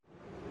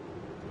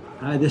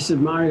Hi, this is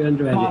Mario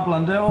Andretti. Mark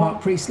Blundell.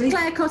 Mark Priestley.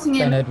 Claire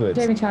Cottingham. Ben Edwards.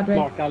 Jamie Chadwick.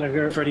 Mark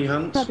Gallagher. Freddie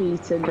Hunt. Bobby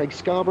Eaton. Craig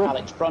Scarborough.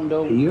 Alex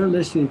Brundle. You're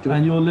listening to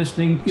And you're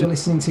listening You're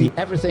listening to the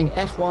Everything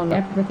F1.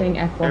 Everything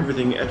F1.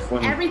 Everything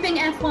F1. Everything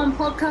F1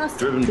 podcast.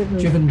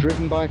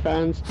 Driven by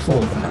fans.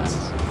 for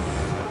fans.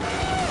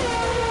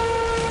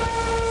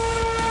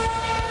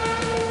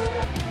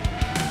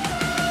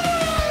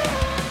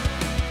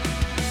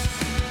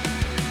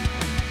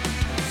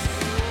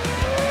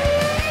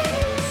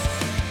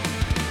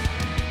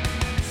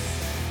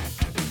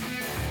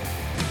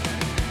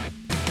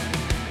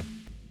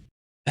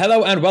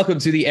 Hello and welcome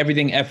to the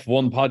Everything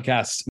F1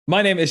 podcast.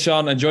 My name is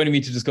Sean and joining me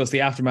to discuss the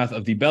aftermath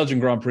of the Belgian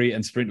Grand Prix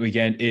and Sprint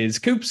weekend is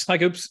Coops. Hi,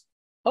 Coops.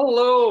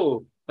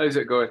 Hello. How's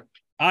it going?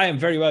 I am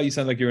very well. You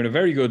sound like you're in a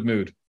very good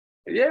mood.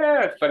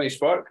 Yeah,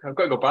 finished work. I've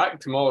got to go back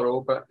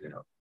tomorrow, but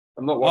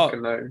I'm not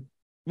working now.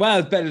 Well,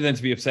 it's better than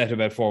to be upset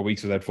about 4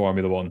 weeks without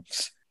Formula One.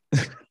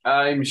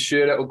 I'm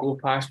sure it'll go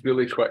past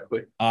really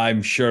quickly.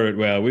 I'm sure it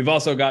will. We've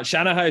also got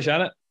Shanna. Hi,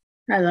 Shanna.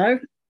 Hello.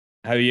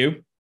 How are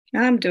you?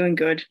 I'm doing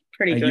good.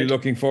 Pretty good. Are you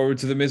looking forward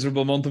to the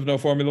miserable month of no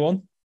Formula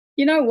One?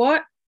 You know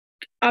what?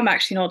 I'm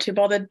actually not too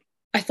bothered.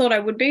 I thought I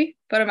would be,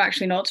 but I'm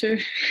actually not too.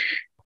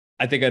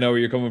 I think I know where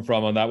you're coming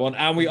from on that one.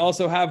 And we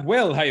also have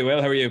Will. Hi,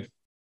 Will. How are you?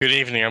 Good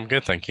evening. I'm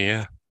good, thank you.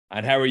 Yeah.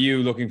 And how are you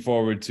looking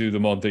forward to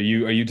the month? Are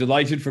you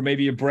delighted for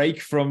maybe a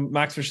break from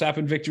Max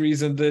Verstappen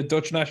victories and the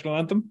Dutch national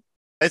anthem?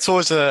 It's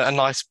always a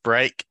nice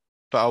break,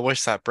 but I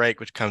wish that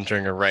break would come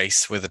during a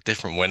race with a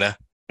different winner.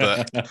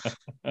 But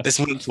this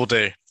month will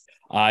do.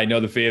 I know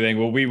the feeling.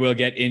 Well, we will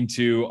get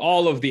into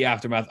all of the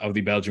aftermath of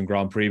the Belgian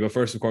Grand Prix. But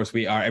first, of course,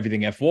 we are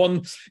Everything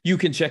F1. You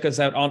can check us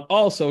out on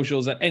all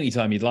socials at any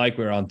time you'd like.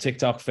 We're on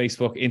TikTok,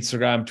 Facebook,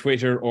 Instagram,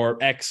 Twitter, or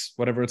X,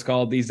 whatever it's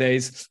called these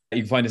days.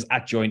 You can find us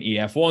at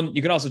JoinEF1.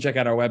 You can also check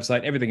out our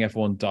website,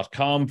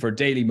 everythingf1.com, for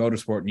daily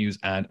motorsport news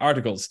and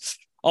articles.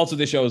 Also,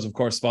 this show is, of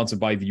course, sponsored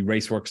by the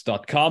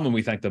raceworks.com, and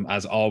we thank them,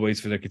 as always,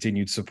 for their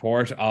continued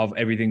support of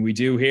everything we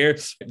do here.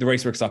 The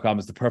raceworks.com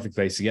is the perfect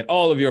place to get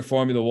all of your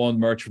Formula One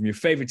merch from your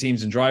favorite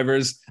teams and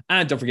drivers.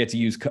 And don't forget to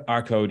use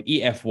our code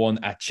EF1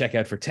 at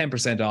checkout for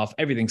 10% off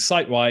everything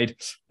site-wide.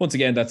 Once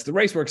again, that's the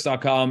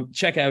raceworks.com.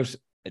 Check out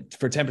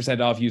for 10%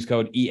 off. Use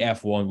code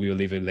EF1. We will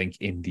leave a link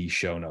in the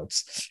show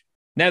notes.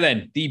 Now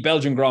then, the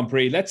Belgian Grand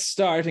Prix. Let's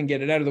start and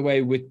get it out of the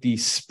way with the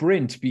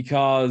sprint,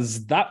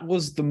 because that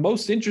was the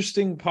most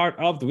interesting part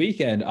of the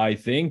weekend, I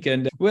think.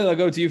 And Will, I'll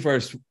go to you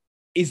first.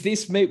 Was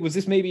this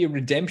maybe a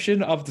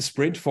redemption of the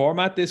sprint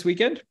format this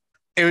weekend?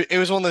 It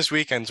was one of those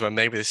weekends where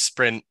maybe the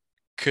sprint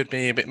could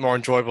be a bit more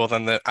enjoyable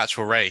than the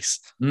actual race.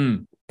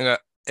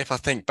 If I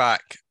think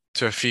back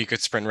to a few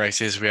good sprint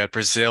races, we had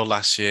Brazil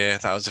last year.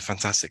 That was a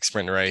fantastic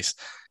sprint race.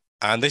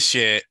 And this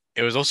year,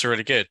 it was also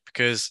really good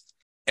because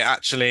it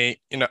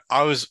actually,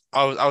 I was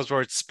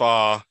worried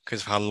Spa,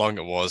 because of how long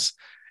it was,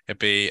 it'd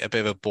be a bit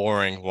of a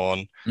boring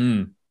one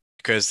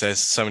because there's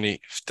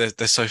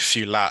so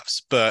few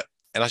laps. But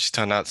it actually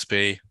turned out to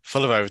be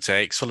full of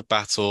overtakes, full of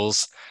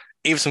battles,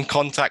 even some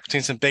contact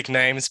between some big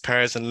names,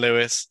 Perez and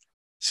Lewis.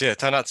 So yeah, it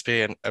turned out to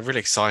be a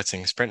really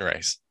exciting sprint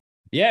race.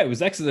 Yeah, it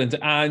was excellent.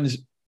 And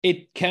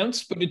it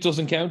counts, but it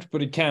doesn't count,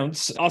 but it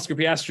counts. Oscar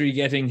Piastri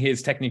getting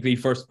his technically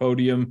first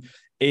podium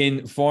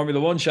in Formula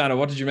One. Shanna,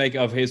 what did you make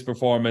of his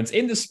performance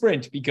in the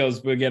sprint?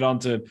 Because we'll get on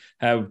to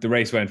how the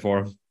race went for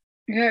him.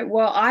 Yeah,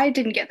 well, I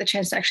didn't get the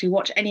chance to actually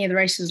watch any of the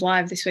races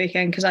live this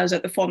weekend because I was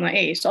at the Formula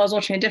E. So I was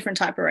watching a different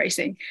type of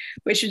racing,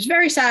 which was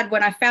very sad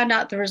when I found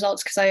out the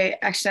results because I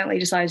accidentally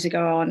decided to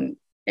go on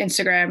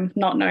Instagram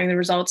not knowing the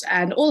results.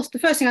 And the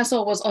first thing I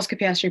saw was Oscar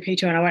Piastri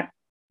P2 and I went,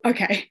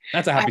 okay.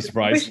 That's a happy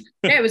surprise.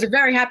 Yeah, it was a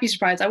very happy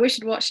surprise. I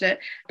wish I'd watched it.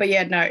 But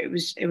yeah, no, it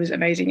was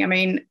amazing. I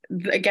mean,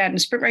 again,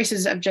 sprint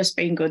races have just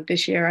been good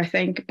this year, I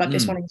think. But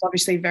this one was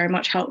obviously very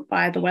much helped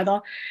by the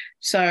weather.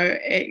 So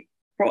it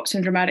brought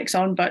some dramatics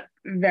on, but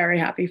very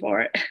happy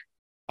for it.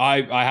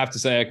 I have to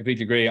say, I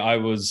completely agree. I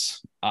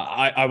was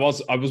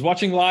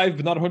watching live,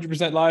 but not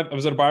 100% live. I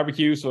was at a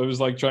barbecue, so I was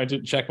like trying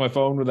to check my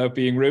phone without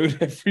being rude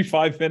every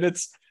 5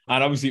 minutes.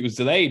 And obviously it was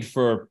delayed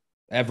for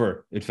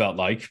ever, it felt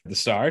like, the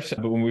start.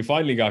 But when we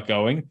finally got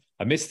going,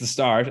 I missed the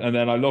start. And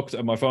then I looked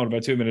at my phone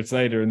about 2 minutes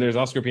later and there's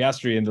Oscar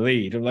Piastri in the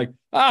lead. I'm like,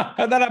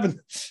 how'd that happen?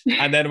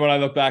 And then when I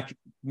look back,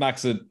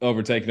 Max had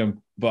overtaken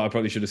him, but I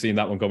probably should have seen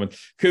that one coming.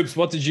 Coops,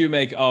 what did you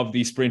make of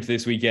the sprint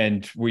this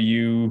weekend? Were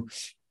you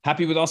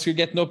happy with Oscar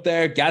getting up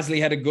there?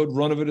 Gasly had a good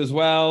run of it as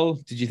well.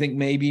 Did you think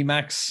maybe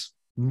Max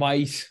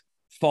might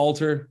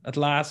falter at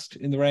last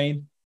in the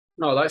rain?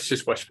 No, that's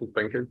just wishful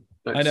thinking.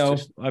 I know.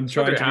 I'm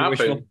trying to be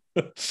wishful.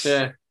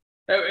 Yeah.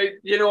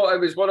 It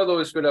was one of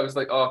those where I was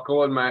like, oh,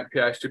 go on, Matt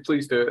Piastri,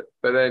 please do it.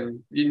 But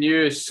then you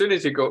knew as soon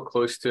as you got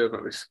close to him,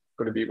 it was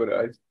going to be what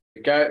it is.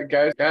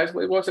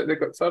 Gasly, was it? They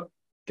got third?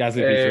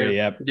 Gasly P3,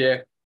 yeah. Yeah.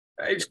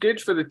 It's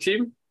good for the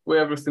team with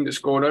everything that's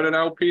going on in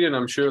Alpine, and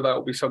I'm sure that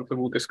will be something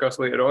we'll discuss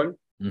later on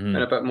in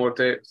a bit more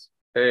depth.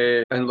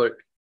 And look,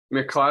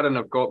 McLaren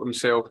have got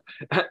themselves,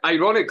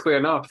 ironically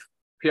enough,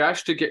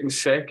 Piastri getting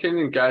second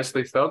and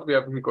Gasly third with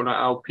everything going on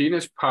at Alpine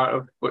is part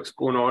of what's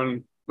going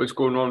on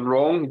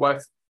wrong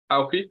with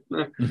Alpine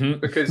Mm-hmm.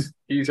 because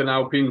he's an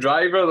Alpine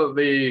driver that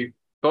they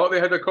thought they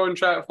had a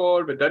contract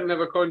for but didn't have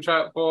a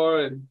contract for.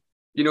 And,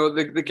 you know,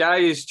 the guy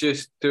is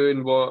just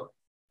doing what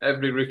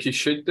every rookie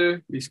should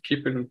do. He's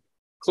keeping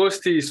close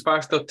to his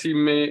faster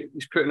teammate.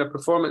 He's putting a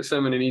performance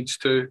in when he needs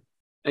to.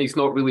 And he's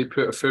not really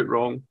put a foot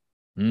wrong.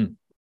 Mm.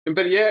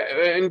 But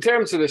yeah, in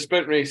terms of the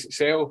sprint race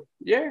itself,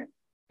 yeah,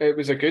 it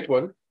was a good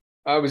one.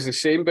 I was the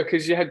same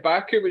because you had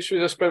Baku, which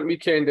was a sprint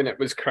weekend, and it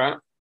was crap.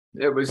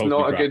 It was Totally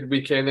not crap. a good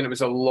weekend, and it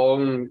was a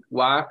long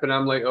lap, and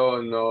I'm like,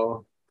 oh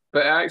no.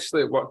 But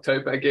actually it worked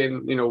out. But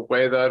again, you know,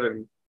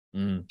 weather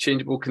and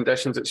changeable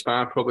conditions at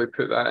Spa probably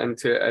put that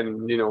into it,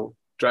 and, you know,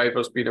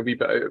 drivers being a wee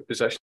bit out of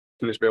position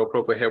as well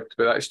probably helped.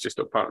 But that's just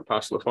a part and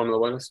parcel of Formula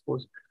One, I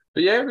suppose.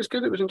 But yeah, it was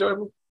good. It was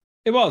enjoyable.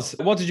 It was.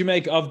 What did you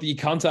make of the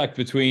contact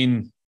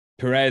between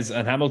Perez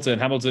and Hamilton?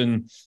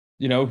 Hamilton,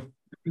 you know,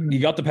 he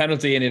got the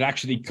penalty and it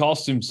actually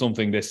cost him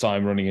something this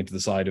time running into the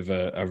side of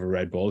a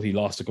Red Bull. He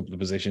lost a couple of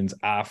positions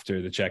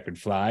after the checkered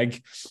flag.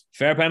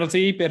 Fair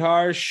penalty, bit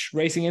harsh,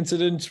 racing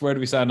incident. Where do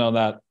we stand on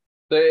that?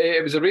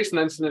 It was a racing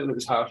incident and it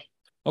was harsh.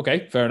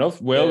 Okay, fair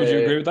enough. Will, would you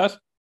agree with that?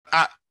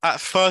 At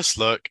first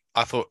look,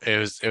 I thought it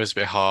was a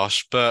bit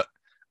harsh, but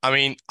I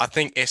mean, I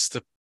think it's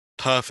the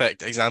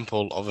perfect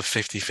example of a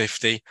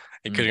 50-50.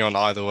 It could have gone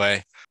either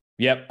way.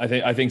 Yep,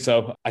 I think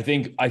so. I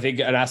think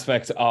an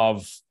aspect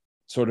of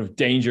sort of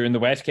danger in the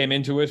wet came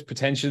into it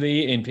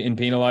potentially in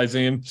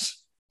penalising him.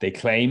 They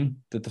claim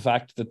that the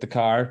fact that the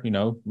car, you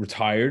know,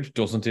 retired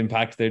doesn't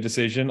impact their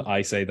decision.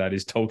 I say that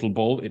is total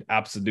bull. It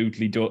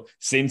absolutely does.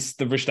 Since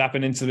the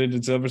Verstappen incident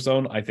in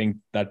Silverstone, I think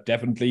that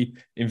definitely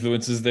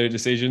influences their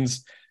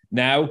decisions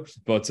now.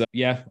 But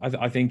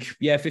I think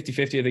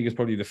 50-50 I think is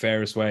probably the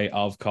fairest way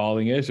of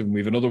calling it. And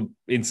we have another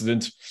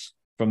incident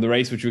from the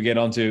race, which we'll get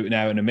onto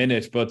now in a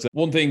minute. But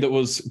one thing that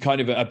was kind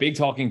of a big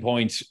talking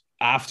point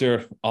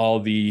after all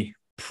the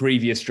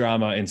previous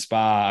drama in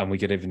Spa, and we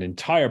could have an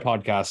entire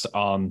podcast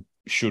on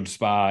should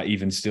Spa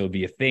even still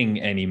be a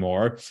thing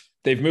anymore.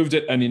 They've moved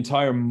it an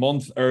entire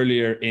month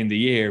earlier in the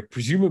year,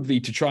 presumably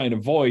to try and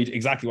avoid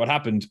exactly what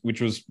happened,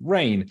 which was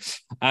rain.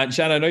 And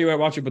Shannon, I know you weren't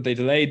watching, but they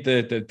delayed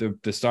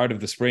the start of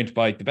the sprint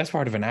by the best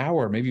part of an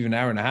hour, maybe even an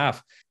hour and a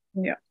half.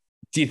 Yeah.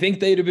 Do you think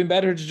they'd have been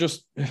better to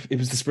just, it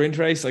was the sprint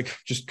race, like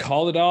just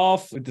call it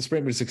off? The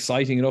sprint was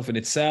exciting enough in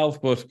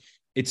itself, but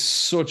it's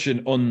such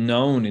an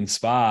unknown in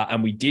Spa,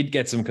 and we did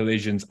get some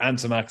collisions and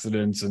some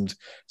accidents, and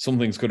some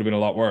things could have been a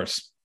lot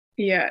worse.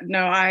 Yeah,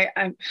 no, I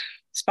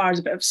Spa is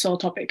a bit of a sore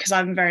topic because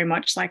I'm very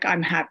much like,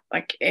 I'm happy,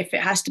 like if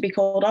it has to be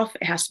called off,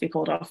 it has to be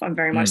called off. I'm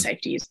very much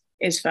safety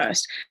is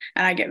first.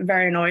 And I get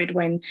very annoyed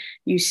when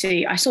you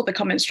see, I saw the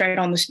comment straight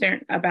on the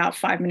sprint about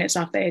 5 minutes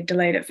after they had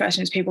delayed it first,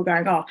 and it's people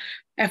going, oh,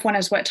 F1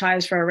 has wet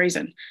tires for a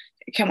reason.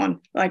 Come on,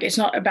 like it's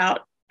not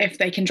about if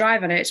they can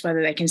drive on it, it's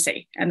whether they can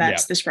see. And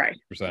that's the spray.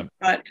 100%.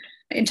 But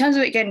in terms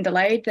of it getting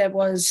delayed, there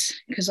was,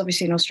 because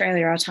obviously in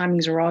Australia, our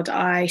timings are odd.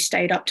 I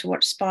stayed up to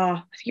watch Spa,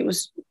 I think it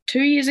was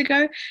 2 years ago.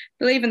 I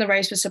believe the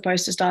race was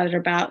supposed to start at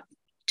about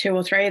 2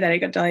 or 3, then it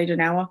got delayed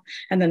an hour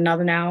and then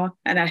another hour.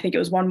 And I think it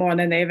was one more, and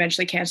then they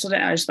eventually cancelled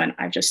it. And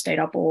I've just stayed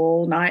up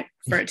all night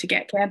for it to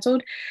get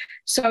cancelled.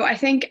 So I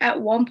think at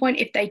one point,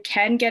 if they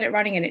can get it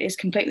running and it is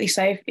completely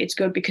safe, it's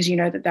good because you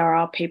know that there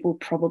are people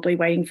probably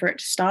waiting for it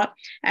to start.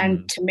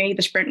 And to me,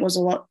 the sprint was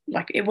a lot,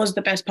 like it was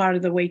the best part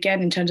of the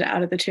weekend in terms of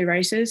out of the 2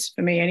 races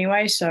for me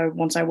anyway. So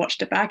once I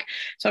watched it back,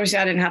 so obviously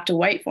I didn't have to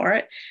wait for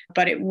it,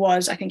 but it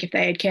was, I think if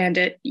they had canned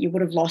it, you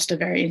would have lost a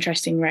very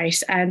interesting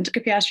race. And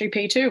Piastri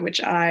P2,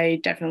 which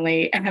I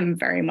definitely am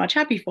very much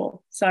happy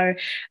for. So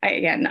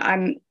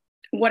I'm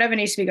whatever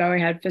needs to be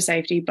going ahead for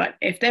safety. But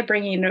if they're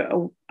bringing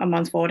a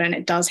month forward and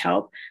it does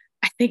help,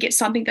 I think it's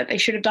something that they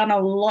should have done a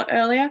lot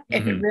earlier.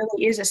 If it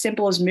really is as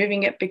simple as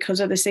moving it because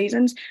of the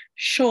seasons,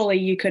 surely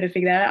you could have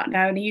figured that out.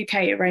 Now in the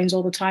UK, it rains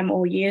all the time,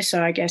 all year.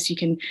 So I guess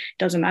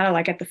doesn't matter.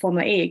 Like at the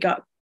Formula E, it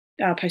got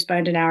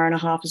postponed an hour and a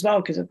half as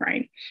well because of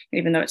rain,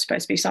 even though it's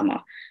supposed to be summer.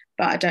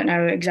 But I don't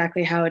know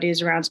exactly how it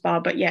is around Spa.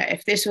 But yeah,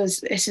 if this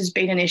has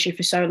been an issue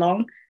for so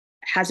long,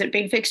 has it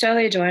been fixed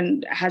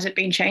earlier? Has it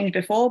been changed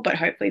before? But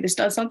hopefully this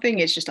does something.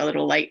 It's just a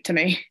little late to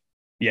me.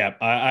 Yeah,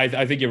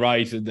 I think you're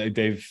right.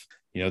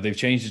 They've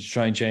changed it to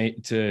try and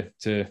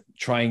to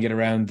try and get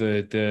around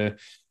the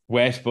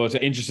wet. But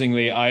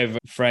interestingly, I have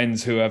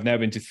friends who have now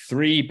been to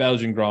 3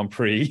 Belgian Grand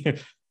Prix.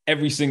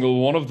 Every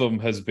single one of them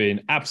has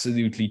been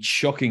absolutely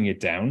chucking it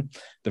down.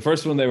 The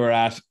first one they were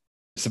at,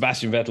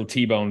 Sebastian Vettel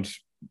T-boned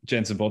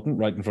Jenson Button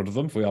right in front of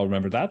them, if we all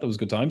remember that. That was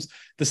good times.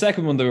 The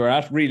second one they were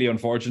at, really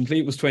unfortunately,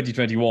 it was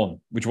 2021,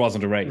 which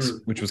wasn't a race,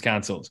 which was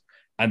cancelled.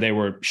 And they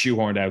were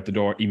shoehorned out the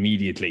door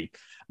immediately.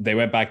 They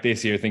went back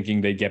this year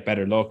thinking they'd get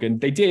better luck.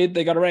 And they did.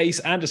 They got a race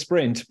and a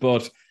sprint,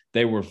 but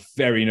they were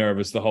very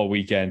nervous the whole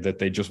weekend that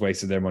they just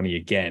wasted their money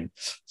again.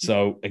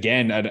 So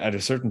again, at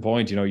a certain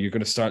point, you're going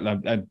to start,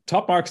 and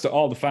top marks to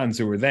all the fans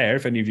who were there.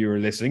 If any of you were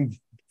listening,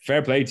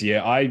 fair play to you.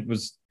 I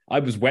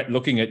was wet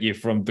looking at you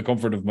from the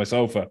comfort of my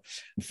sofa.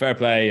 Fair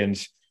play.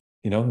 And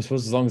I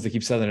suppose as long as they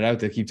keep selling it out,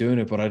 they keep doing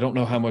it. But I don't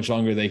know how much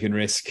longer they can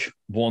risk,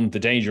 one, the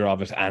danger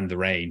of it and the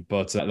rain.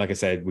 But like I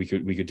said, we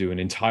could do an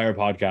entire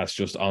podcast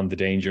just on the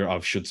danger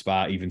of should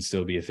Spa even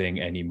still be a thing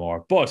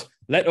anymore. But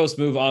let us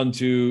move on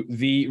to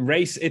the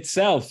race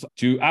itself.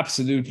 To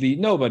absolutely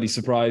nobody's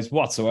surprise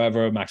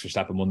whatsoever, Max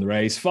Verstappen won the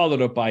race,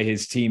 followed up by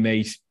his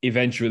teammate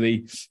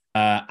eventually.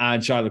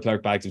 And Charles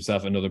Leclerc bagged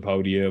himself another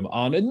podium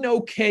on an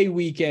okay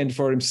weekend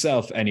for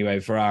himself anyway,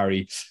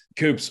 Ferrari.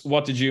 Coops,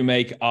 what did you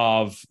make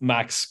of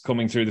Max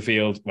coming through the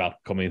field? Well,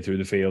 coming through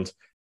the field,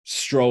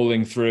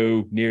 strolling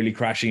through, nearly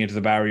crashing into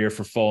the barrier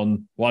for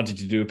fun, wanted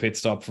to do a pit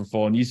stop for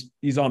fun.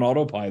 He's on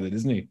autopilot,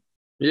 isn't he?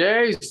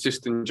 Yeah, he's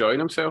just enjoying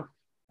himself.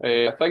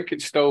 I think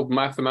it's still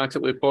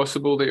mathematically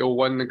possible that he'll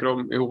win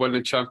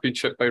the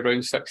championship by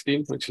round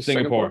 16, which is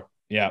Singapore.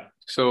 Yeah.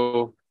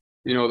 So,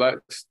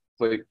 that's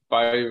like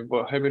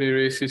how many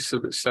races? So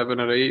about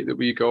 7 or 8 that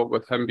we got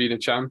with him being a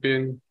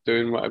champion,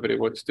 doing whatever he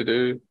wants to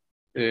do.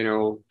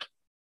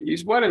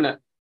 He's winning it.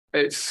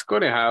 It's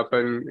going to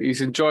happen.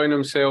 He's enjoying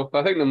himself.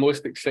 I think the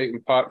most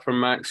exciting part for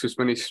Max was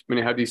when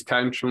he had his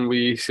tantrum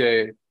with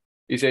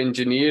his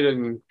engineer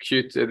and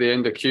at the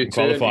end of Q2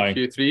 and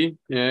Q3.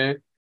 Yeah,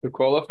 the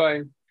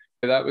qualifying.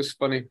 That was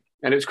funny.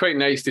 And it's quite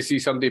nice to see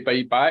somebody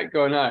bite back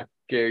going,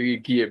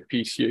 give it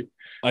peace, you.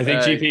 I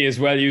think GP is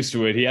well used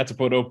to it. He had to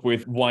put up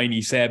with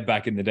whiny Seb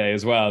back in the day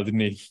as well, didn't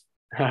he?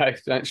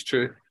 That's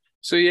true.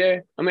 So yeah,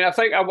 I mean, I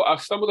think I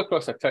stumbled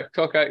across a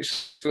TikTok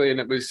actually,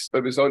 and it was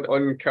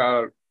on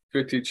car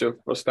footage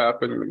of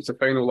Verstappen. It was the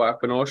final lap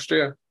in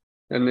Austria,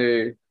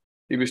 and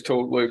he was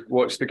told, "Look,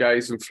 watch the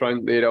guys in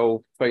front; they're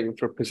all fighting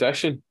for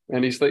position."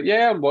 And he's like,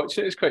 "Yeah, I'm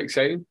watching it. It's quite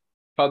exciting."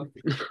 Pardon?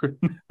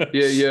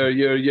 Yeah,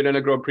 you're in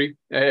a Grand Prix.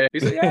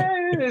 He's like, "Yeah,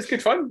 it's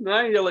good fun."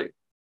 Nah, you're like,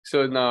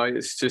 so no,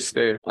 it's just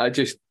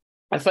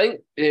I think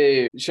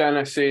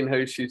Shanna saying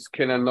how she's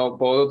kind of not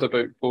bothered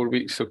about 4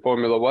 weeks of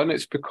Formula One.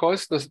 It's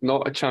because there's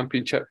not a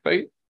championship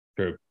fight.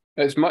 True.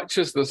 As much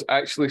as there's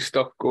actually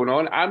stuff going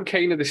on, I'm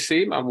kind of the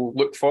same. I will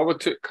look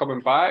forward to it coming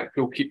back.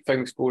 We'll keep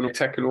things going,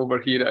 ticking over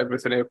here at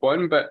Everything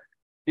F1. But,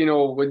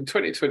 when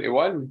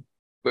 2021,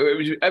 it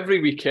was every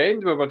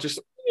weekend we were just,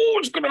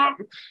 what's going to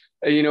happen?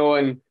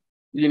 And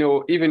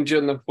even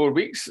during the 4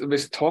 weeks, there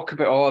was talk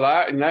about all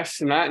that and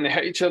this and that, and they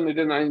hit each other and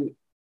they didn't. And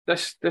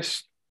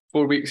this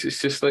 4 weeks, it's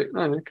just like,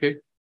 okay.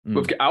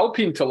 We've got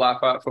Alpine to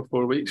laugh at for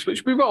 4 weeks,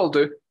 which we will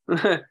do. We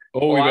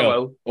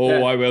will.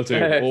 I will too.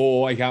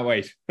 I can't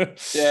wait.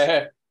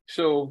 Yeah.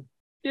 So,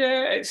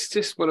 it's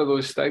just one of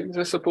those things,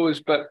 I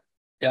suppose. But,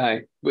 yeah,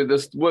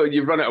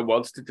 you run out of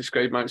words to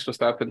describe Max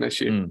Verstappen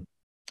this year.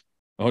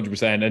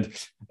 100%.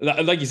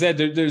 And like you said,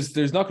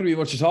 there's not going to be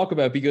much to talk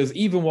about because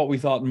even what we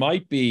thought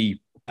might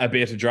be a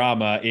bit of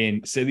drama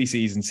in silly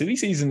season,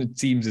 it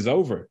seems is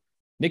over.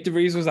 Nick de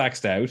Vries was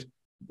axed out.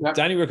 Yep.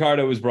 Danny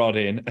Ricciardo was brought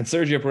in and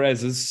Sergio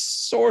Perez has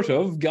sort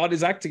of got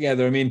his act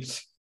together. I mean,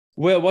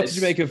 Will, what did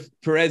you make of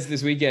Perez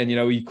this weekend?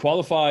 He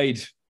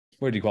qualified.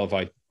 Where did he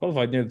qualify?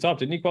 Qualified near the top,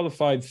 didn't he?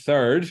 Qualified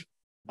third.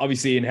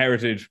 Obviously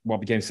inherited what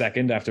became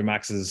second after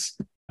Max's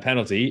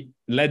penalty,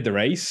 led the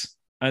race,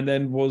 and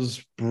then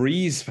was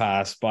breezed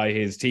past by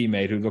his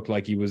teammate who looked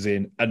like he was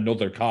in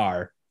another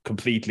car,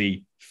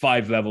 completely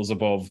 5 levels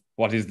above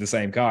what is the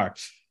same car.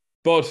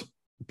 But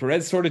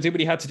Perez sort of did what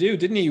he had to do,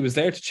 didn't he? He was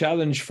there to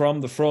challenge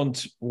from the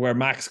front where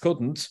Max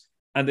couldn't,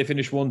 and they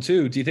finished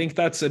 1-2. Do you think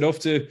that's enough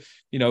to,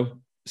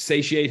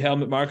 satiate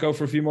Helmut Marko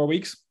for a few more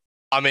weeks?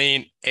 I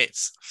mean,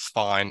 it's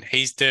fine.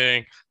 He's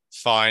doing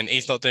fine.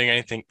 He's not doing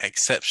anything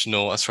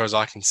exceptional as far as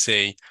I can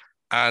see.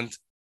 And,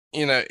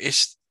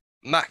 it's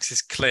Max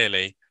is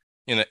clearly,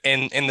 in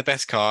the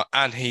best car,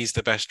 and he's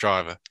the best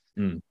driver.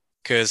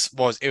 Because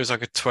it was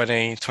like a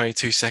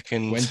 22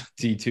 second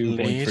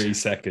 22.3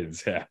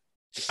 seconds, yeah.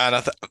 And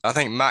I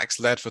think Max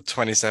led for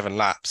 27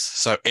 laps.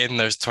 So in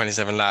those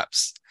 27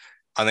 laps,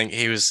 I think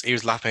he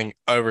was lapping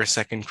over a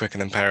second quicker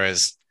than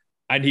Perez.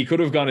 And he could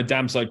have gone a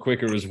damn sight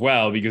quicker as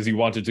well because he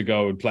wanted to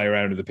go and play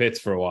around in the pits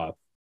for a while.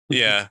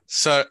 Yeah.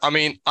 So, I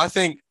mean, I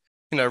think,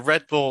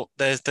 Red Bull,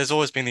 there's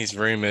always been these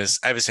rumors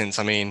ever since,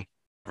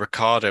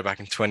 Ricciardo back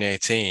in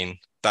 2018,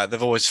 that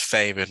they've always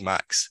favoured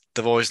Max.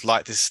 They've always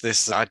liked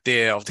this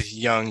idea of this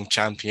young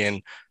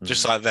champion,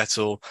 just like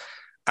Vettel.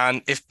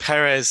 And if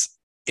Perez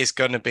is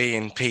going to be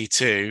in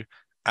P2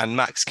 and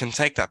Max can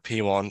take that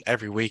P1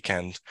 every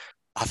weekend,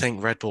 I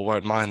think Red Bull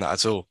won't mind that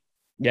at all.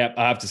 Yeah,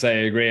 I have to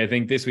say I agree. I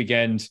think this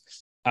weekend,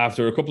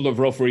 after a couple of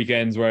rough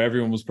weekends where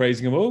everyone was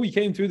praising him, he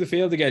came through the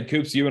field again.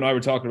 Coops, you and I were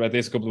talking about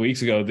this a couple of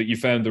weeks ago, that you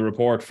found the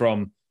report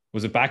from,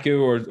 was it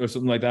Baku or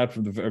something like that,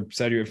 from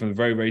the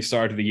very, very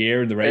start of the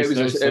year in the race?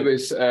 It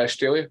was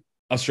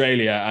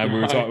Australia, and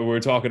we were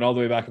talking all the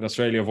way back in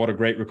Australia of what a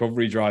great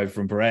recovery drive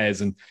from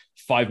Perez, and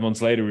 5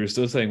 months later we were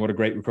still saying what a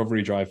great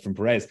recovery drive from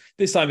Perez.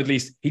 This time at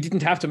least he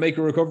didn't have to make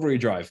a recovery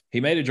drive. He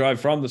made a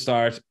drive from the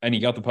start and he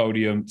got the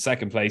podium,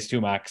 second place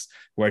to Max,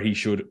 where he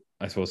should,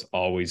 I suppose,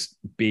 always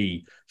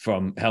be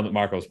from Helmut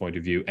Marko's point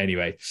of view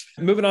anyway.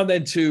 Moving on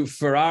then to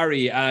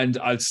Ferrari, and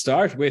I'll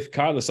start with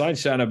Carlos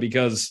Sainz, Shanna,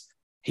 because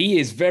He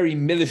is very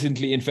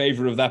militantly in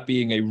favour of that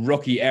being a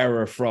rookie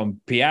error from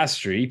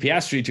Piastri.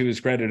 Piastri, to his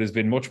credit, has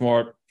been much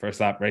more first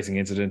lap racing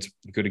incident.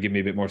 You could have given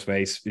me a bit more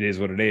space. It is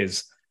what it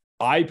is.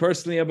 I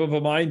personally am of a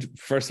mind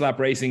first lap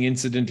racing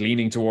incident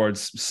leaning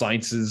towards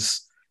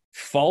Sainz's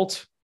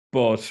fault,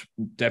 but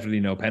definitely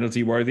no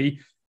penalty worthy.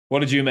 What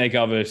did you make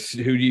of it?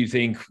 Who do you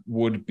think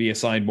would be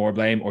assigned more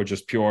blame, or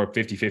just pure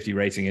 50-50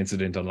 racing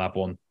incident on lap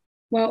one?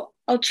 Well,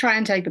 I'll try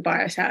and take the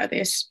bias out of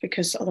this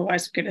because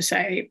otherwise I'm going to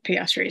say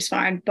Piastri is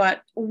fine.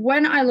 But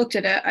when I looked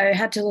at it, I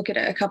had to look at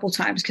it a couple of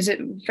times because it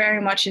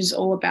very much is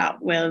all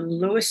about where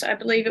Lewis, I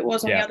believe it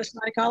was, on the other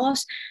side of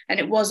Carlos. And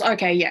it was,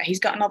 okay, yeah, he's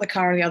got another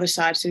car on the other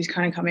side, so he's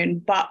kind of come in.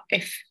 But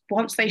if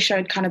once they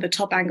showed kind of the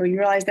top angle, you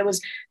realize there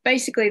was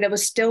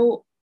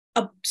still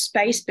a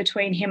space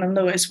between him and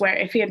Lewis where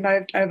if he had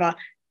moved over,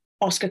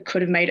 Oscar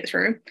could have made it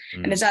through.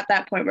 And it's at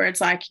that point where it's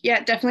like,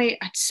 yeah, definitely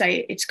I'd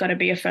say it's got to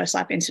be a first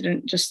lap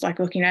incident. Just like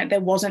looking at it, there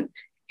wasn't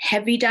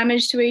heavy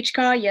damage to each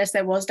car. Yes,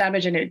 there was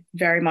damage and it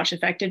very much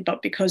affected,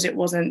 but because it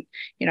wasn't,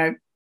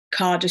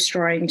 car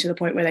destroying to the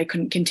point where they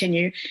couldn't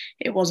continue,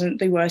 it wasn't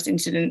the worst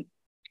incident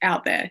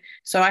out there.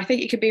 So I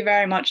think it could be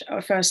very much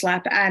a first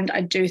lap, and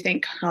I do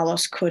think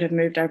Carlos could have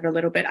moved over a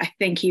little bit. I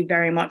think he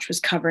very much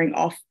was covering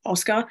off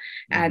Oscar,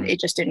 and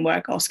it just didn't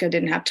work. Oscar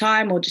didn't have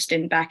time or just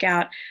didn't back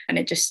out, and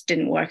it just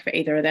didn't work for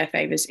either of their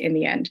favors in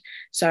the end.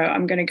 So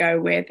I'm going to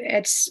go with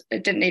it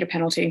didn't need a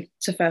penalty.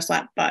 It's a first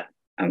lap, but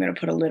I'm going to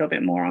put a little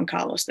bit more on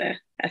Carlos there.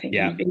 I think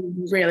he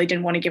really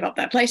didn't want to give up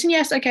that place. And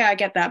yes, okay, I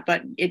get that,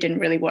 but it didn't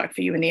really work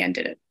for you in the end,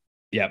 did it?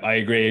 Yeah, I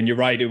agree. And you're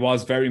right. It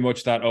was very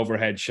much that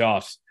overhead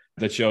shot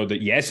that showed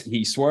that, yes,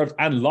 he swerved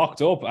and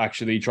locked up,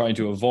 actually, trying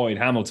to avoid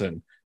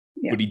Hamilton.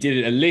 Yeah. But he did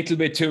it a little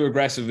bit too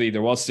aggressively.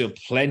 There was still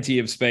plenty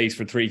of space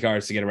for three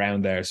cars to get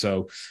around there.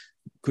 So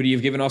could he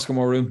have given Oscar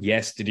more room?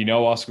 Yes. Did he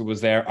know Oscar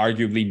was there?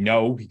 Arguably,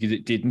 no, he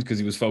didn't, because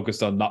he was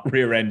focused on not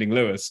rear-ending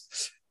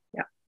Lewis.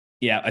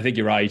 Yeah, I think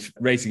you're right.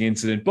 Racing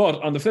incident.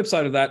 But on the flip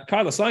side of that,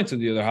 Carlos Sainz, on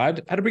the other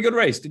hand, had a pretty good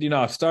race, did he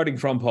not? Starting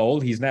from pole,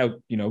 he's now,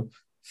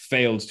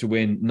 failed to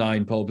win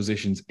 9 pole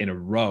positions in a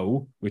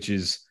row, which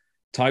is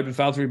tied with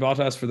Valtteri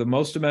Bottas for the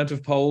most amount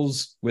of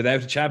poles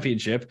without a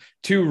championship.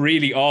 2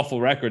 really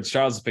awful records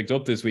Charles has picked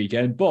up this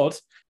weekend.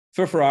 But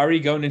for Ferrari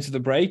going into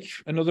the break,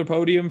 another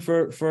podium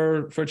for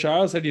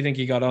Charles. How do you think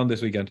he got on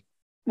this weekend?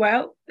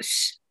 Well,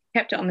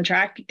 kept it on the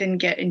track, didn't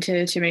get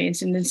into too many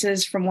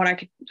incidences from what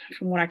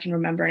I can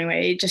remember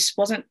anyway. It just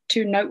wasn't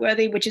too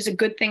noteworthy, which is a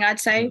good thing, I'd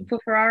say, for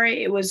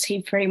Ferrari.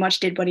 He pretty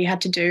much did what he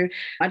had to do.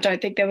 I don't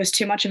think there was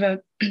too much of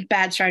a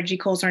bad strategy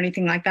calls or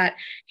anything like that.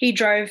 He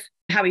drove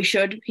how he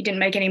should. He didn't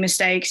make any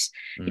mistakes.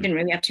 He didn't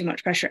really have too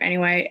much pressure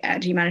anyway,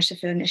 and he managed to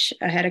finish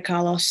ahead of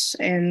Carlos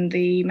in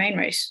the main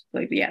race.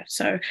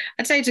 So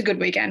I'd say it's a good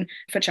weekend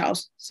for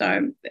Charles.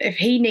 So if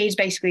he needs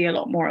basically a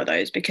lot more of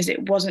those, because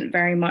it wasn't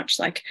very much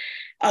like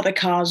other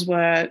cars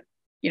were,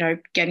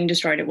 getting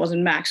destroyed. It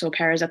wasn't Max or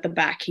Perez at the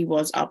back. He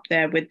was up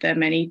there with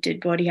them, and he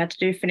did what he had to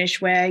do, finish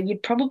where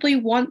you'd probably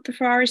want the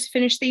Ferraris to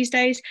finish these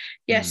days.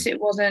 Yes, it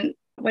wasn't.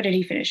 Where did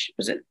he finish?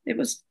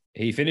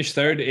 He finished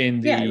 3rd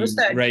in the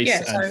race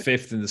and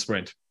 5th in the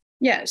sprint.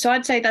 Yeah, so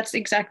I'd say that's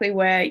exactly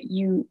where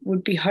you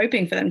would be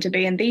hoping for them to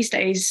be. And these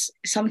days,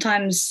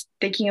 sometimes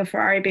thinking of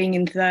Ferrari being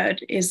in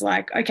 3rd is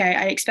like, okay,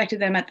 I expected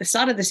them at the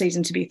start of the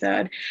season to be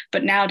 3rd,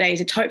 but nowadays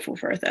it's hopeful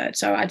for a 3rd.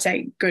 So I'd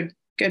say good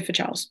for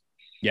Charles.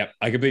 Yeah,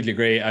 I completely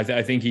agree. I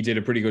think he did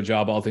a pretty good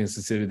job, all things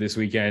considered, this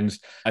weekend.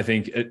 I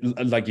think,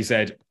 like you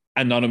said,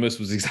 anonymous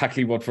was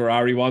exactly what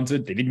Ferrari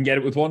wanted. They didn't get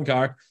it with one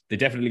car. They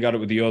definitely got it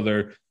with the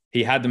other.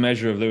 He had the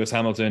measure of Lewis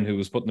Hamilton, who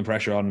was putting the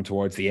pressure on him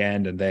towards the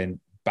end and then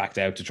backed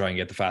out to try and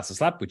get the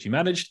fastest lap, which he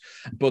managed.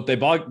 But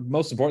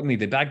most importantly,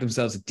 they bagged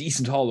themselves a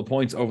decent haul of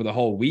points over the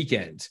whole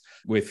weekend,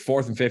 with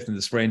 4th and 5th in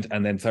the sprint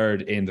and then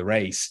 3rd in the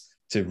race,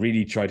 to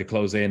really try to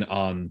close in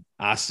on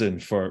Aston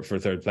for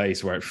 3rd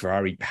place, where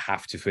Ferrari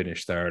have to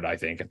finish 3rd, I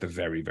think, at the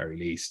very, very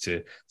least,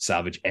 to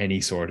salvage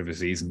any sort of a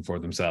season for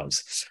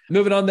themselves.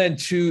 Moving on then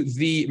to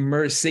the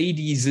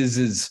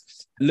Mercedes'.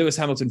 Lewis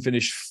Hamilton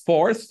finished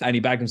 4th, and he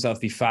bagged himself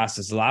the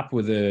fastest lap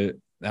with a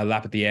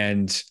lap at the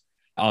end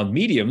on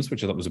mediums,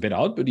 which I thought was a bit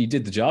odd, but he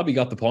did the job. He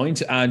got the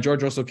point. And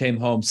George Russell came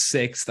home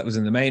 6th. That was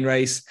in the main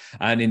race.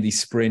 And in the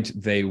sprint,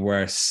 they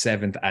were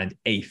 7th and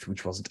 8th,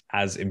 which wasn't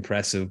as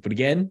impressive. But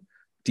again,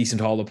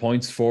 decent haul of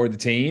points for the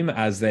team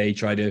as they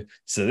try to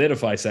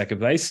solidify 2nd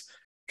place.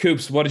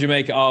 Coops, what did you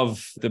make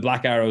of the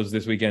Black Arrows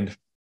this weekend?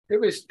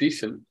 It was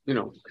decent,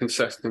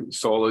 consistent,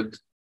 solid.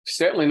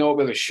 Certainly not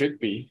where they should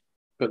be,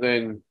 but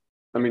then,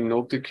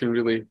 nobody can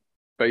really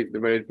fight the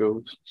Red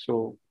Bulls.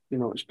 So,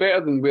 it's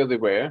better than where they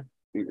were.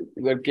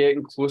 They're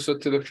getting closer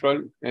to the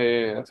front.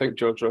 I think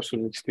George Russell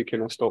needs to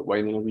kind of stop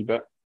whining a wee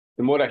bit.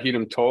 The more I hear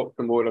him talk,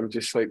 the more I'm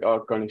just like,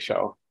 oh, gonna shut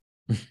up.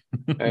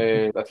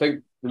 I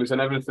think there was an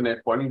Everything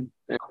F1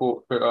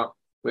 quote put up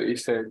that he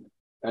said,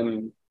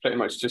 and pretty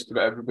much just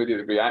about everybody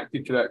that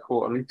reacted to that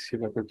quote, I need to see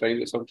if I can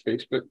find it on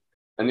Facebook,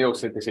 and they all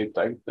said the same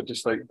thing. They're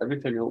just like,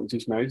 every time he opens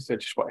his mouth, they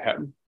just want to hit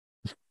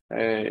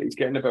him. He's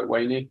getting a bit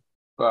whiny,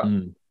 but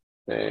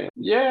they're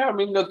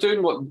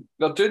doing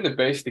the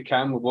best they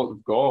can with what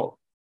they've got.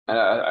 And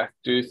I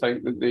do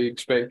think that they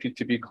expected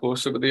to be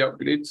closer with the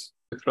upgrades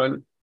at the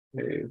front.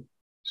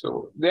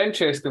 So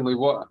interestingly,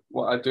 what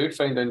I do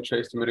find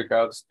interesting with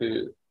regards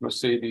to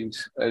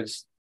Mercedes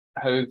is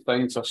how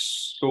things are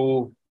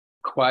so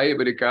quiet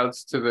with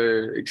regards to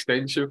the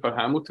extension for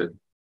Hamilton.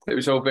 It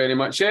was all very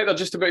much, they're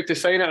just about to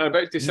sign it, and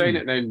about to sign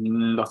it, now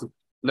nothing.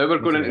 Now we're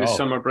going into the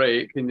summer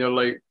break, and you're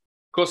like,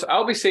 of course,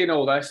 I'll be saying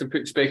all this and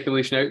put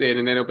speculation out there, and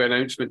then there'll be an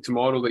announcement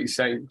tomorrow that he's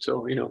signed.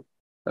 So,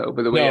 that'll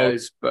be the way it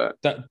is. But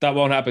that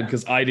won't happen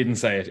because I didn't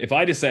say it. If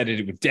I'd have said it,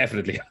 it would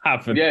definitely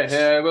happen.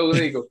 Yeah, well,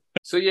 there you go.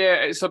 So,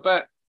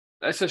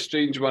 it's a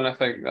strange one, I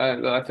think.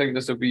 I think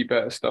there's a wee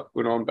bit of stuff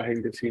going on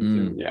behind the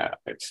scenes. And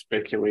it's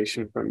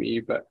speculation for me.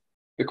 But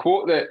the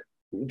quote that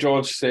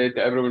George said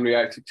that everyone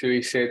reacted to,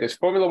 he said, is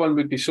Formula One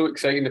would be so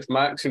exciting if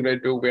Max and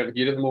Red Bull weren't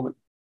here at the moment.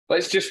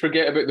 Let's just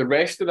forget about the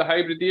rest of the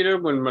hybrid era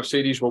when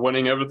Mercedes were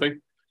winning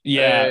everything.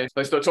 Yeah.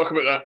 Let's not talk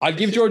about that. I'd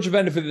give George the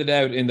benefit of the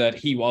doubt in that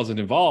he wasn't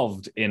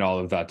involved in all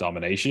of that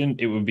domination.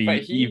 It would be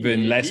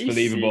even less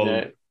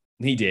believable.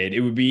 He did.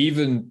 It would be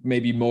even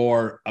maybe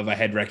more of a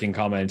head-wrecking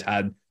comment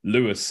had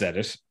Lewis said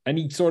it. And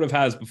he sort of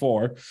has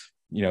before.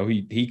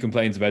 He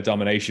complains about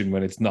domination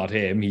when it's not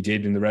him. He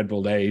did in the Red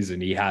Bull days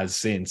and he has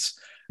since.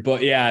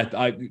 But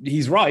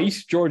he's right.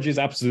 George is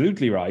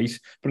absolutely right.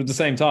 But at the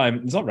same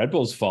time, it's not Red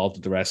Bull's fault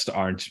that the rest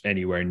aren't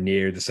anywhere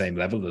near the same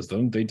level as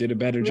them. They did a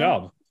better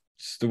job.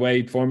 It's the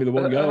way Formula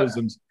One goes.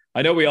 And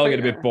I know we all get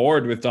a bit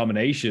bored with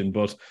domination,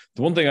 but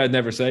the one thing I'd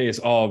never say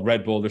is,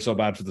 Red Bull, they're so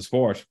bad for the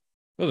sport.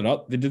 No, they're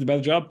not. They did the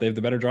better job. They have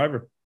the better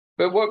driver.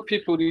 But what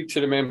people need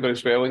to remember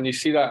as well, and you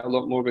see that a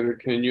lot more with the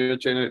kind of newer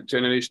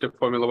generation of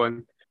Formula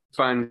One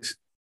fans,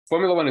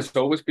 Formula One has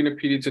always been a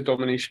period of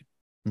domination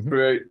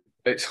throughout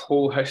its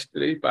whole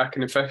history. Back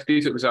in the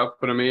 50s, it was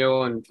Alfa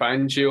Romeo and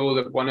Fangio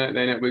that won it.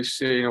 Then it was,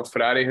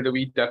 Ferrari had a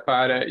wee dip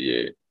at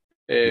it.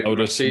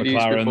 Mercedes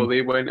McLaren. Before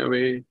they went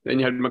away. Then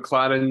you had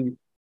McLaren.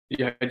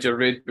 You had your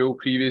Red Bull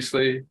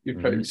previously.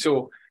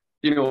 So,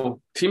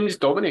 teams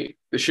dominate.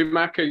 The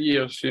Schumacher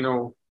years,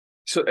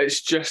 So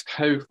it's just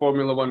how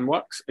Formula One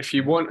works. If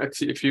you want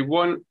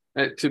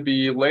it to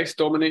be less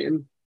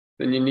dominating,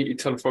 then you need to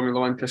turn Formula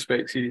One to a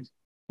spec series.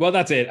 Well,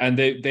 that's it. And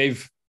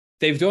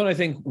they've done, I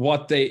think,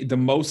 the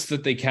most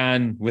that they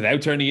can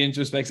without turning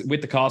into specs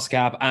with the cost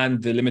cap and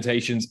the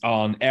limitations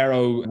on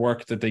aero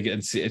work that they get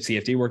and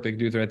CFD work they can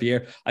do throughout the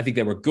year. I think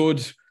they were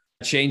good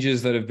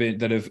changes that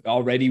have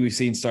already we've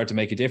seen start to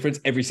make a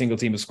difference. Every single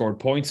team has scored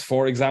points,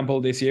 for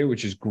example, this year,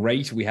 which is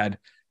great. We had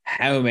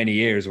how many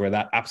years where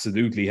that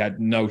absolutely had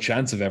no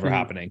chance of ever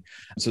happening.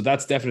 So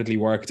that's definitely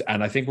worked.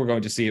 And I think we're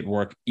going to see it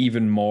work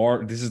even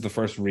more. This is the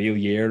first real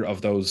year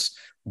of those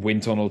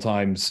wind tunnel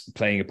times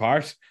playing a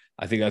part.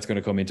 I think that's going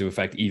to come into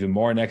effect even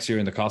more next year,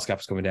 and the cost cap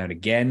is coming down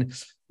again.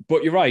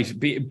 But you're right,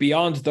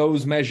 beyond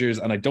those measures,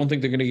 and I don't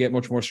think they're going to get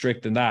much more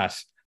strict than that.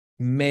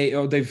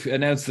 They've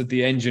announced that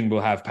the engine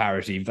will have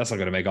parity. That's not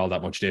going to make all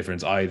that much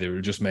difference either.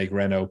 It'll just make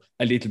Renault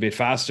a little bit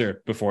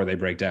faster before they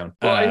break down.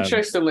 Well,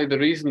 interestingly, the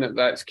reason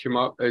that's come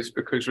up is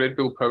because Red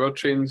Bull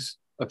powertrains,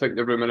 I think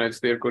the rumour is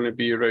they're going to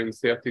be around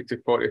 30 to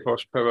 40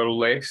 horsepower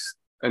less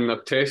in their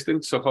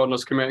testing. So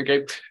Horner's come out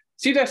again.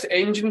 See this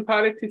engine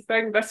parity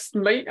thing? This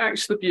might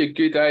actually be a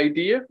good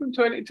idea from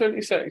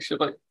 2026. You're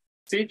like,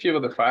 see if you were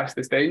the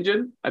fastest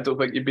engine, I don't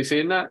think you'd be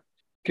saying that.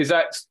 Because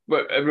that's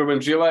what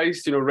everyone's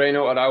realised,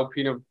 Renault or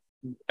Alpine,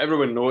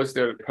 everyone knows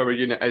their power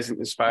unit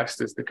isn't as fast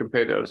as the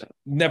competitors.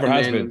 Never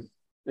has been.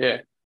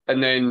 Yeah.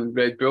 And then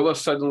Red Bull are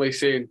suddenly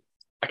saying,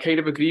 I kind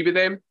of agree with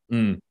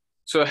them.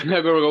 So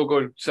now we're all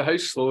going, so how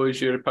slow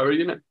is your power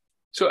unit?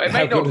 So it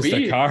might not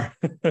be. Car?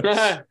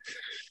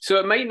 So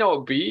it might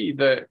not be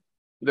that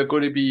they're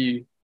going to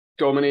be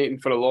dominating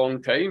for a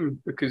long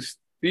time, because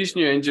these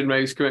new engine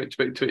rounds come out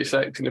to about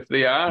 26, and if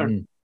they are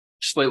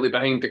slightly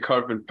behind the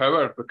curve in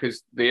power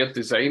because they're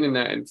designing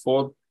it, and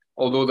Ford,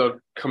 although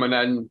they're coming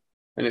in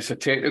and it's a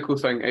technical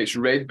thing, it's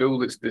Red Bull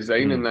that's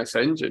designing this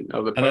engine.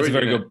 Or the power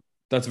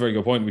That's a very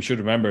good point. We should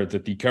remember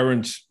that the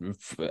current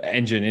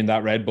engine in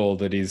that Red Bull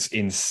that is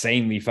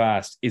insanely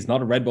fast is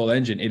not a Red Bull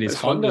engine. It's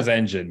Honda's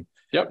engine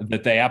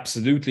that they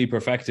absolutely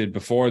perfected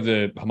before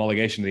the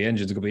homologation of the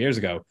engines a couple of years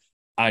ago.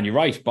 And you're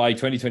right, by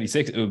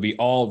 2026, it will be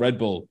all Red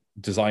Bull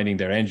designing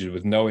their engine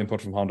with no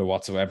input from Honda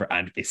whatsoever,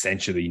 and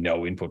essentially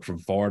no input from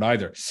Ford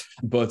either.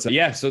 But so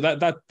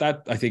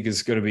that I think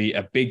is going to be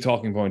a big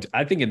talking point.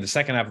 I think in the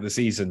second half of the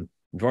season,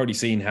 we've already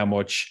seen how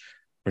much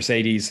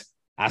Mercedes,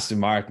 Aston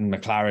Martin,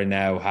 McLaren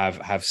now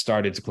have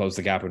started to close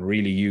the gap and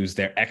really use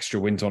their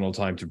extra wind tunnel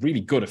time to really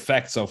good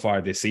effect so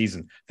far this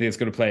season. I think it's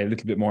going to play a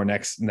little bit more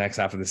next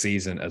half of the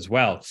season as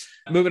well.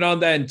 Moving on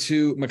then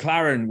to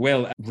McLaren,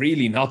 Will,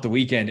 really not the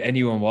weekend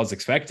anyone was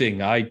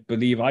expecting. I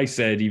believe I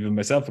said even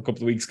myself a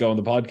couple of weeks ago on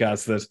the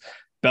podcast that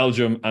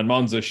Belgium and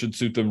Monza should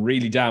suit them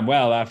really damn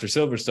well after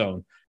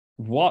Silverstone.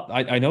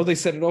 I know they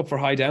set it up for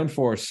high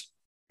downforce.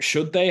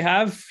 Should they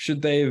have,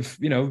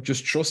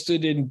 just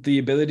trusted in the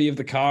ability of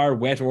the car,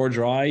 wet or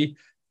dry,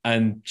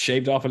 and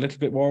shaved off a little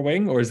bit more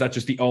wing? Or is that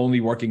just the only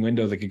working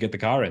window they could get the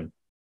car in?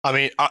 I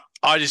mean,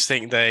 I just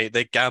think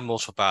they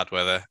gambled for bad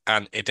weather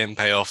and it didn't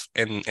pay off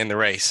in the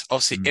race.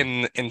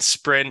 Obviously, in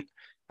sprint,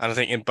 and I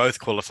think in both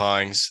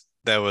qualifyings,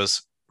 there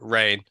was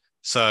rain.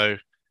 So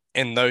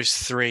in those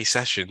 3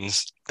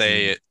 sessions,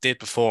 they did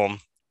perform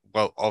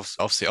well.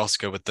 Obviously,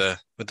 Oscar with the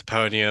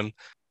podium,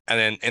 and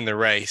then in the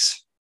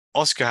race,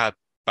 Oscar had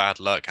bad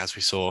luck, as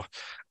we saw,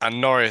 and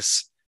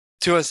Norris,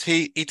 to us,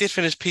 he did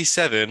finish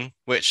P7,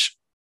 which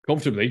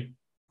comfortably,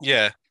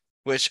 yeah,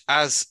 which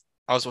as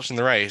I was watching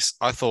the race,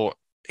 I thought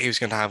he was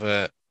going to have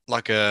a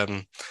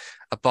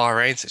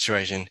Bahrain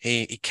situation.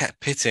 He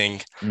kept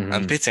pitting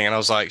and pitting, and I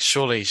was like,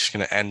 surely he's just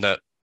going to end up,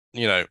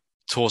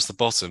 towards the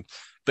bottom.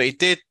 But he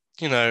did,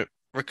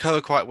 recover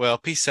quite well.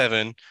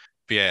 P7,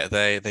 but yeah,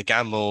 they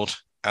gambled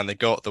and they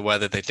got the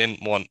weather they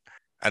didn't want,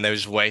 and they were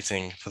just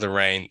waiting for the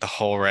rain the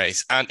whole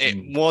race. And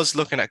it was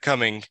looking at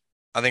coming.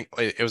 I think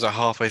it was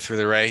halfway through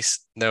the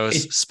race. There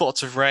was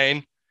spots of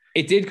rain.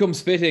 It did come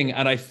spitting,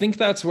 and I think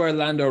that's where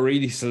Lando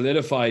really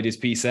solidified his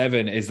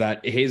P7, is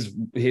that his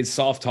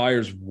soft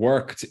tires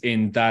worked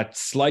in that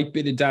slight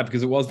bit of damp,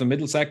 because it was the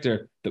middle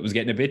sector that was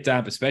getting a bit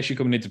damp, especially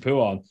coming into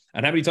Pouhon.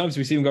 And how many times have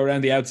we seen him go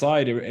around the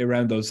outside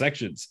around those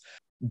sections?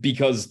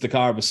 Because the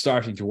car was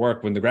starting to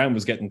work when the ground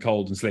was getting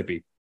cold and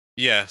slippy.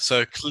 Yeah,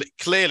 so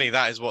clearly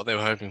that is what they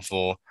were hoping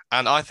for.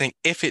 And I think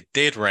if it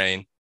did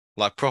rain,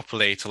 like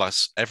properly to like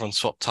everyone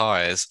swap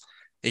tires,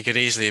 it could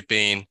easily have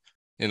been,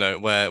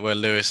 where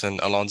Lewis and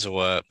Alonso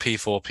were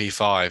P4,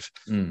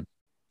 P5.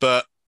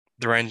 But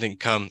the rain didn't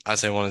come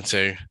as they wanted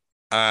to.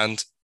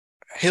 And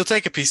he'll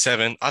take a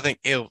P7. I think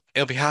he'll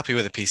be happy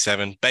with a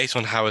P7 based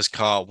on how his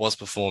car was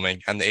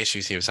performing and the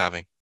issues he was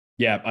having.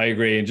 Yeah, I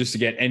agree. And just to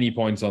get any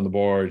points on the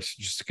board,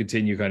 just to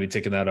continue kind of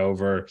ticking that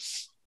over,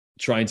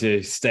 trying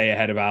to stay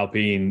ahead of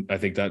Alpine, I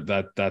think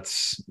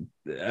that's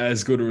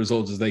as good a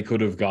result as they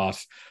could have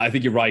got. I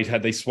think you're right.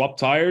 Had they swapped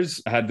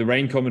tires, had the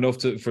rain come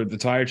enough for the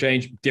tire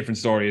change, different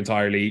story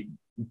entirely.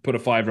 Put a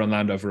 5 on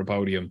Lando for a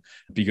podium,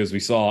 because we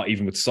saw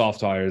even with soft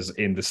tires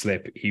in the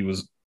slip,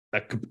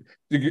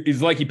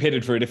 it's like he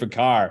pitted for a different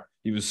car.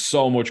 He was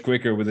so much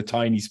quicker with a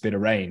tiny spit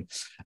of rain.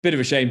 Bit of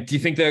a shame. Do you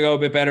think they'll go a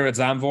bit better at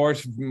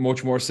Zandvoort?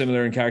 Much more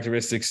similar in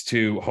characteristics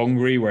to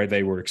Hungary, where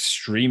they were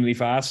extremely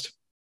fast?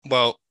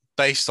 Well,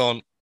 based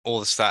on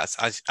all the stats,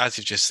 as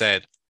you just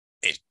said,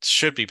 it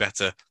should be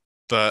better.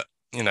 But,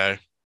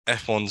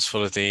 F1's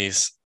full of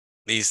these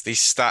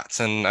stats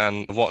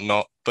and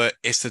whatnot, but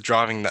it's the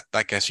driving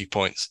that gets you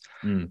points.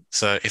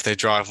 So if they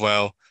drive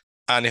well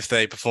and if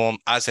they perform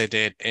as they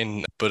did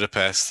in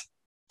Budapest,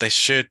 they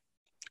should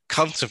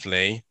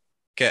comfortably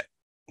get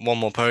one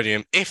more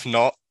podium. If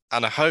not,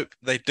 and I hope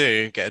they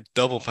do, get a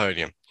double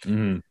podium.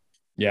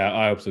 Yeah,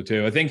 I hope so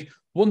too. I think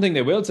one thing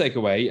they will take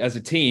away as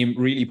a team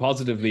really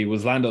positively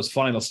was Lando's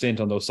final stint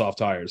on those soft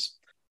tires.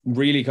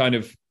 Really kind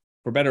of,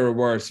 for better or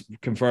worse,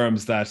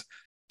 confirms that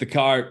the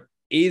car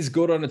is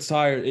good on its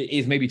tire. It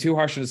is maybe too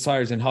harsh on its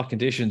tires in hot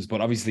conditions,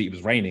 but obviously it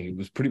was raining. It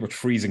was pretty much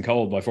freezing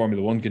cold by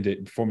Formula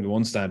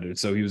One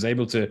standards. So he was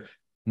able to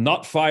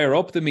not fire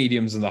up the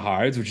mediums and the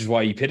hards, which is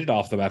why he pitted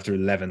off them after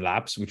 11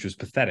 laps, which was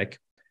pathetic.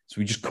 So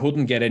we just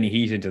couldn't get any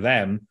heat into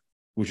them,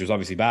 which was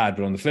obviously bad.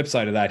 But on the flip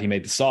side of that, he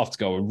made the softs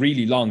go a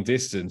really long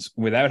distance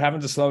without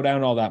having to slow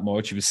down all that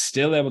much. He was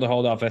still able to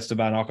hold off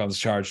Esteban Ocon's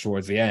charge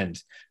towards the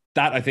end.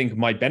 That, I think,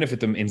 might benefit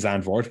them in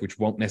Zandvoort, which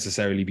won't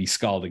necessarily be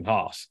scalding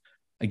hot.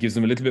 It gives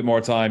them a little bit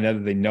more time now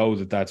that they know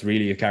that that's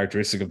really a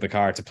characteristic of the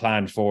car to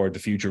plan for the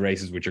future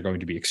races, which are going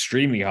to be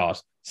extremely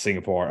hot.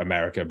 Singapore,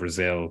 America,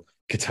 Brazil,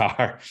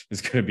 Qatar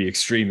is going to be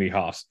extremely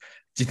hot.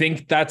 Do you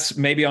think that's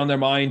maybe on their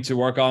mind to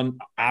work on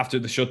after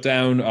the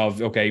shutdown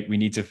of, okay, we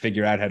need to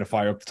figure out how to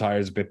fire up the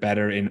tires a bit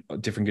better in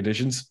different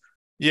conditions?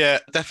 Yeah,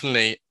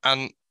 definitely.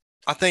 And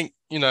I think,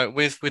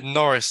 with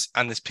Norris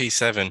and this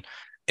P7,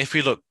 if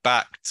we look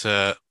back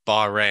to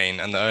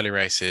Bahrain and the early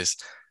races,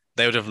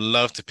 they would have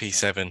loved a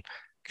P7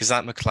 because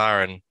that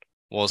McLaren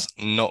was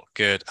not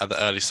good at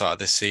the early start of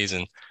this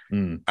season.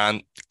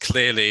 And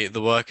clearly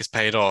the work has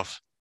paid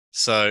off.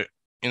 So,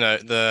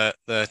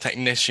 the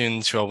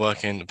technicians who are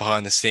working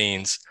behind the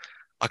scenes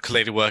are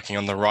clearly working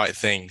on the right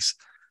things.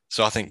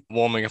 So I think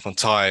warming up on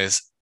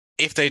tyres,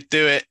 if they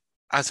do it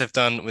as they've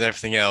done with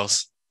everything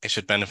else, it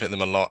should benefit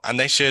them a lot. And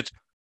they should,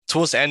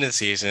 towards the end of the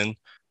season,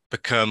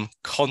 become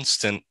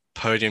constant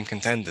podium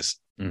contenders.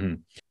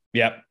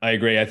 Yeah, I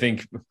agree. I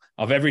think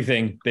of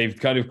everything, they've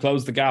kind of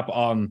closed the gap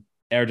on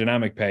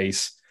aerodynamic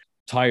pace.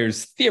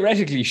 Tires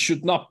theoretically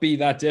should not be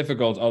that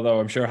difficult, although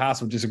I'm sure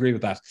Haas would disagree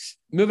with that.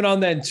 Moving on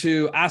then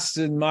to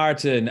Aston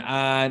Martin,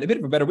 and a bit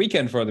of a better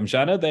weekend for them,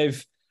 Shanna.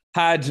 They've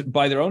had,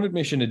 by their own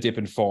admission, a dip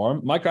in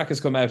form. Mike Rack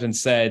has come out and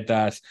said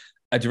that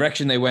a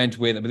direction they went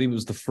with, I believe it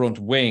was the front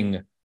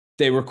wing,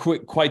 they were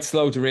quite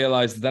slow to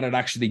realize that it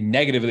actually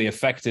negatively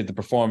affected the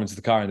performance of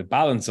the car and the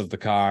balance of the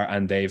car,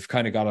 and they've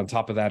kind of got on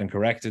top of that and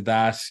corrected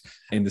that.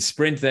 In the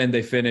sprint then,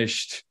 they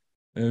finished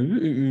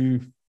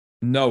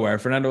nowhere.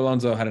 Fernando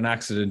Alonso had an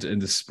accident in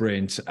the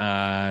sprint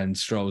and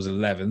Stroll was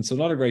 11th, so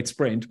not a great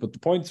sprint, but the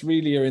points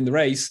really are in the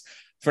race.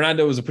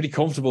 Fernando was a pretty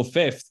comfortable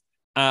 5th.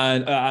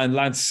 and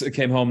Lance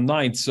came home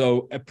ninth.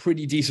 So a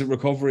pretty decent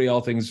recovery,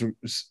 all things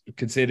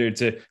considered,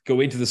 to go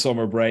into the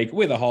summer break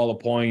with a haul of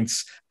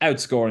points,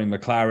 outscoring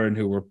McLaren,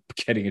 who were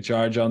getting a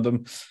charge on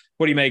them.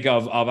 What do you make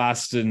of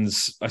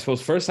Aston's, I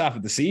suppose, first half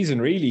of the season,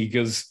 really?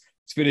 Because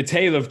it's been a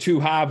tale of two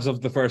halves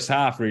of the first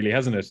half, really,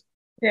 hasn't it?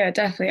 Yeah,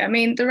 definitely. I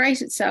mean, the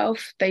race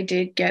itself, they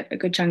did get a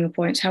good chunk of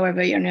points.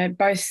 However,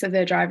 both of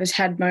their drivers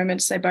had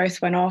moments. They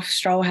both went off.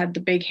 Stroll had the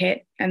big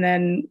hit, and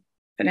then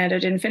Fernando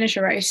didn't finish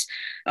a race.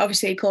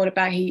 Obviously, he clawed it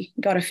back. He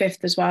got a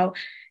fifth as well.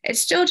 It's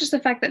still just the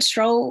fact that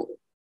Stroll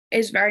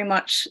is very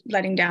much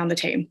letting down the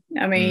team.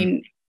 I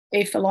mean,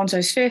 if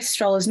Alonso's fifth,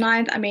 Stroll is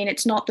ninth, I mean,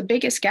 it's not the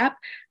biggest gap,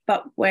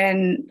 but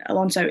when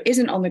Alonso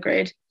isn't on the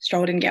grid,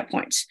 Stroll didn't get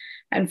points.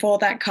 And for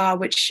that car,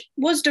 which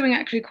was doing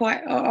actually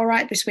quite all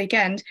right this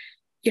weekend,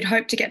 you'd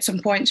hope to get some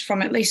points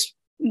from at least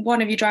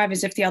one of your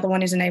drivers if the other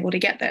one isn't able to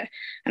get there.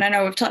 And I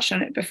know we've touched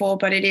on it before,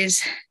 but it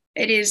is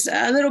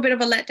a little bit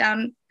of a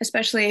letdown,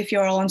 especially if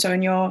you're Alonso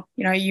and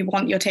you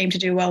want your team to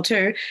do well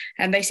too.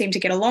 And they seem to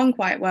get along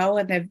quite well.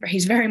 And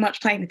he's very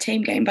much playing the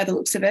team game by the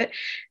looks of it.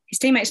 His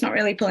teammate's not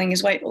really pulling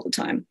his weight all the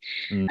time.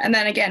 And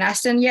then again,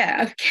 Aston,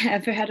 have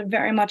had a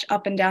very much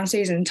up and down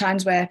season,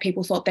 times where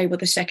people thought they were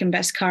the second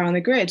best car on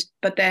the grid.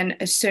 But then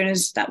as soon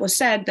as that was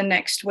said, the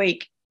next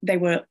week, they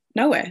were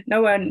nowhere,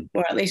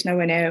 or at least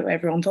nowhere near where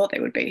everyone thought they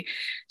would be.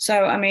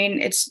 So, I mean,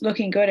 it's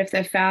looking good if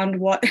they've found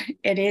what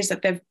it is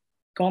that they've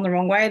gone the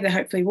wrong way. They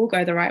hopefully will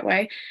go the right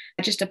way.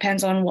 It just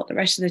depends on what the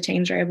rest of the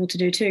teams are able to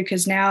do too,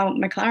 because now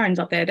McLaren's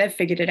up there. They've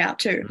figured it out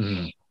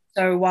too.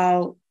 So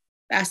while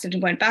Aston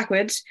went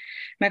backwards,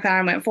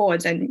 McLaren went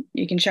forwards, and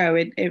you can show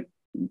it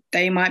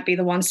they might be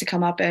the ones to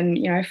come up and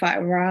fight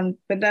around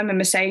with them. And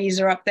Mercedes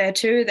are up there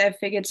too. They've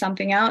figured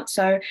something out.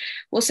 So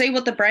we'll see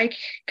what the break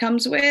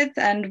comes with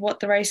and what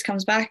the race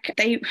comes back.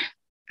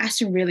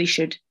 Aston really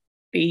should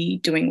be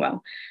doing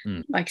well.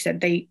 Like I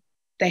said, they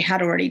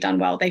had already done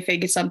well. They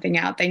figured something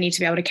out. They need to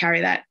be able to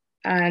carry that.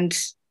 And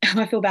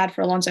I feel bad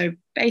for Alonso.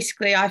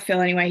 Basically, I feel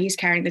anyway, he's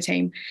carrying the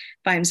team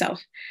by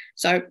himself.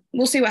 So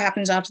we'll see what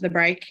happens after the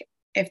break.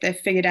 If they've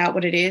figured out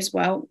what it is,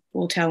 well,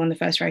 we'll tell when the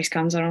first race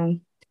comes on.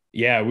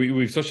 Yeah,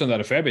 we've touched on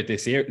that a fair bit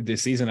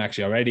this season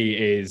actually already,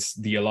 is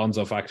the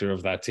Alonso factor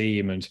of that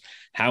team, and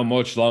how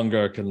much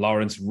longer can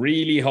Lawrence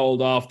really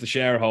hold off the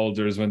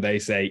shareholders when they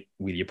say,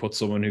 will you put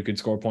someone who can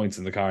score points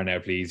in the car now,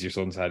 please? Your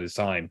son's had his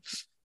time.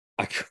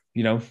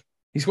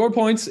 He scored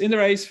points in the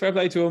race, fair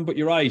play to him, but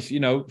you're right,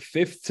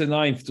 fifth to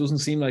ninth doesn't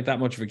seem like that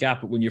much of a gap,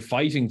 but when you're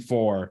fighting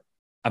for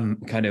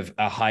kind of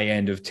a high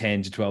end of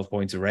 10 to 12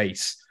 points a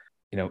race,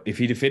 if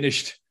he'd have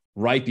finished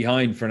right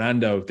behind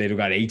Fernando, they'd have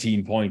got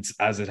 18 points.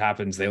 As it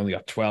happens, they only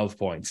got 12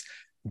 points.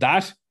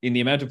 That, in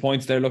the amount of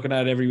points they're looking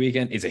at every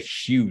weekend, is a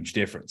huge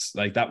difference.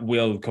 Like, that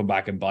will come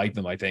back and bite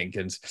them, I think.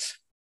 And,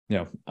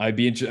 I'd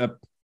be interested.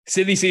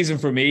 Silly season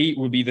for me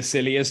would be the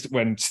silliest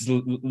when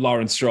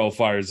Lawrence Stroll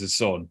fires his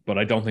son, but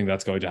I don't think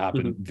that's going to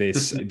happen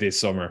this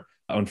summer,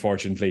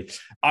 unfortunately.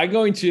 I'm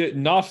going to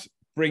not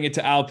bring it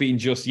to Alpine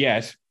just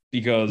yet,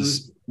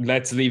 because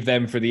let's leave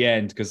them for the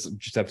end, because we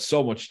just have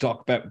so much to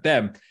talk about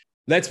them.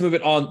 Let's move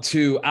it on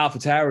to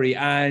AlphaTauri,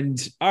 and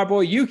our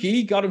boy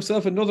Yuki got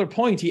himself another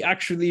point. He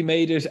actually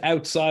made it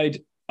outside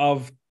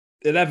of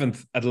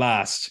 11th at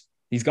last.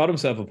 He's got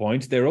himself a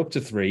point. They're up to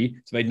 3.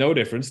 It's made no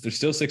difference. They're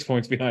still 6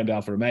 points behind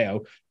Alfa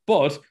Romeo,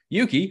 but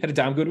Yuki had a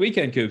damn good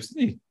weekend, Coops,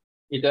 didn't he?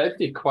 He did.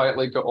 He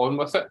quietly got on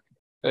with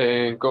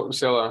it. Got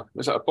himself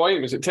was it a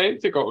point? Was it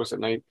 10th? He got, was it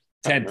 9th?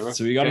 10th.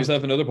 So he got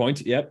himself another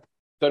point. Yep.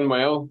 Done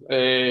well.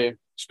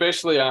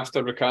 Especially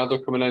after Ricciardo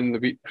coming in the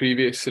week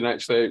previous and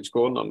actually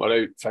outscoring them, or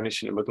out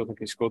finishing him. I don't think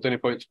he scored any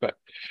points, but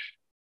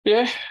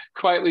yeah,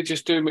 quietly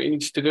just doing what he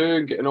needs to do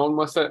and getting on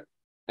with it.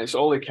 It's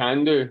all he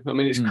can do. I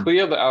mean, it's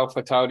clear that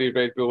AlphaTauri,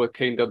 Red Bull are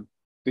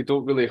they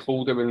don't really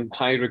hold him in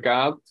high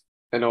regard,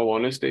 in all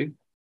honesty.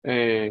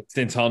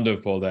 Since Honda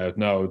have pulled out,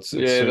 no, it's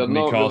they're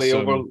not really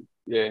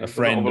a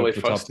friend of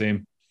the top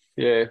team.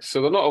 Yeah,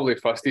 so they're not overly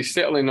fussed. He's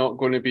certainly not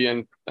going to be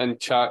in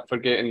chat for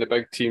getting the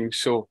big team.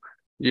 So,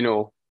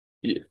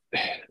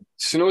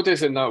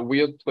 Tsunoda's in that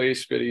weird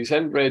place where he's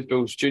in Red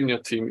Bull's junior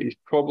team. He's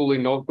probably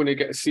not going to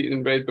get a seat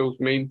in Red Bull's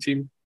main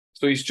team.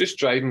 So he's just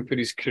driving for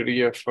his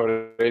career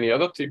for any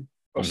other team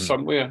or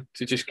somewhere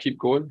to just keep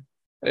going.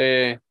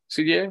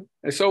 So yeah,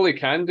 it's all he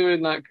can do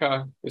in that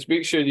car. Is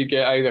make sure you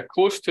get either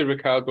close to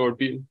Ricciardo or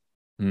beat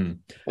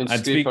him. And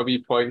scrape a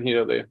wee point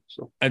here or there.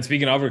 So. And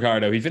speaking of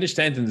Ricciardo, he finished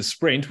 10th in the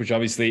sprint, which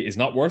obviously is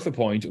not worth a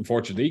point,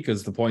 unfortunately,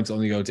 because the points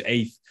only go to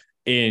 8th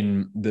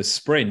in the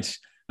sprint.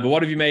 But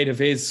what have you made of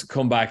his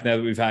comeback now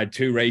that we've had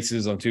 2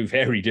 races on 2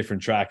 very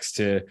different tracks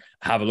to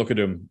have a look at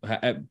him?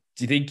 Do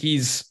you think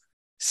he's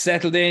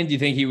settled in? Do you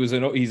think he's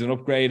an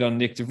upgrade on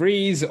Nick de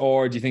Vries,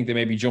 or do you think they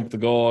maybe jumped the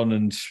gun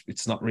and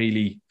it's not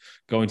really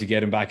going to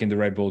get him back into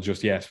Red Bull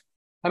just yet?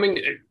 I mean,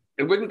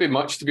 it wouldn't be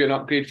much to be an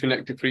upgrade for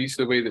Nick de Vries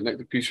the way that Nick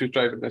de Vries was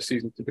driving this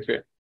season, to be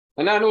fair.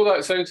 And I know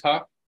that sounds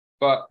harsh,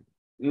 but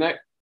Nick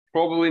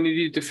probably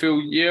needed the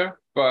full year.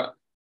 But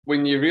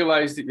when you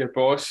realise that your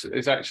boss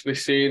is actually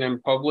saying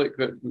in public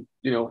that,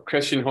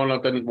 Christian Horner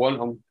didn't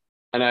want him,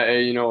 and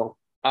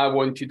I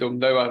wanted him.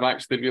 Now I'm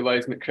actually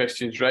realising that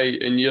Christian's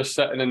right. And you're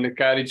sitting in the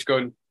garage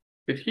going,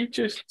 did he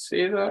just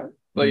say that?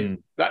 Like,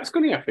 that's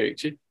going to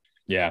affect you.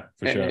 Yeah,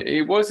 for sure.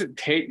 He wasn't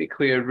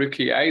technically a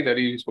rookie either.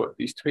 He's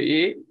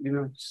 28,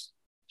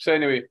 So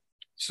anyway,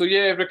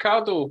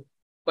 Ricciardo,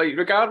 like,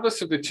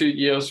 regardless of the 2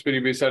 years where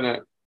he was in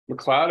at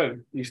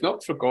McLaren, he's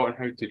not forgotten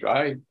how to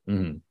drive.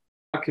 Mm-hmm.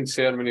 My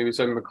concern when he was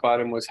in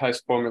McLaren was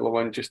his Formula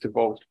One just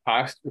evolved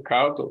past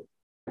Ricciardo,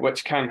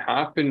 which can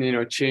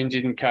happen,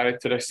 changing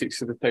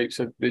characteristics of the types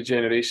of the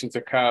generations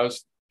of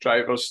cars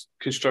drivers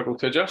can struggle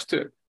to adjust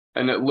to.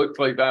 And it looked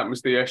like that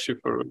was the issue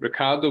for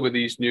Ricciardo with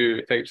these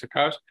new types of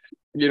cars.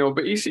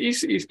 But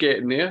he's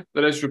getting there.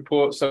 There is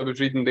reports I was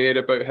reading there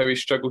about how he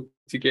struggled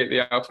to get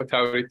the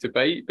AlphaTauri to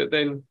bite, but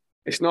then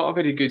it's not a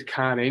very good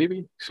car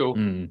anyway. So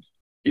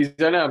he's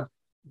in a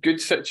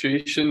good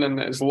situation, and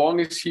as long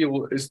as he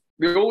is,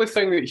 the only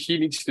thing that he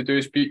needs to do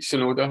is beat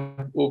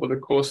Tsunoda over the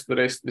course of the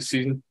rest of the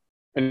season.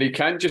 And he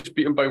can't just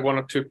beat him by 1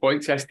 or 2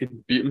 points, he has to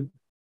beat him.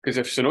 Because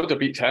if Tsunoda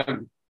beats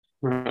him,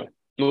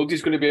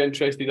 nobody's going to be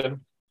interested in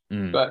him.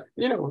 But,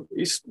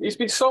 he's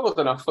been solid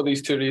enough for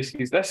these 2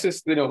 races. This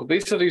is,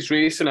 these are his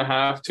race and a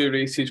half, 2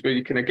 races where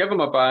you kind of give him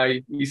a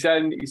bye. He's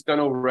in, he's done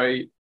all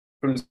right.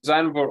 From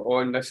Zandvoort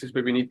on, this is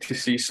where we need to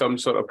see some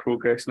sort of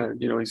progress now.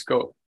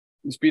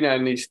 He's been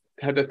in, he's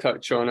had a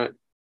touch on it.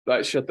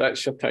 That's your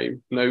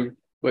time. Now,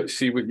 let's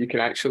see what you can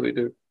actually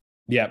do.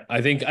 Yeah,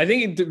 I think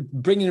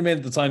bringing him in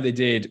at the time they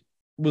did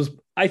was,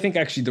 I think,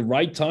 actually the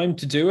right time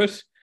to do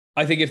it.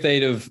 I think if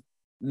they'd have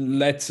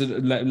let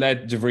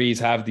De Vries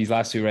have these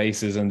last 2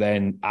 races and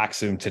then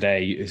axe him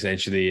today,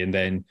 essentially, and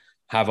then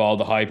have all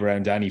the hype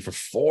around Danny for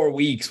 4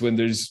 weeks when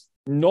there's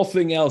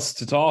nothing else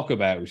to talk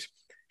about.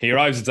 He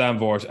arrives at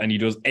Zandvoort and he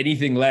does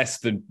anything less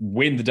than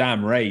win the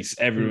damn race.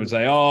 Everyone would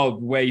say, "Oh,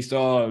 waste!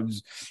 Oh,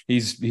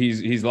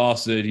 he's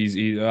lost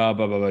it. Blah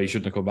blah blah. He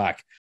shouldn't have come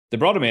back." They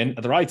brought him in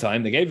at the right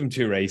time. They gave him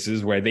 2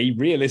 races where they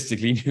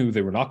realistically knew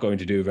they were not going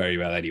to do very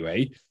well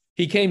anyway.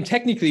 He came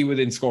technically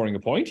within scoring a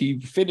point. He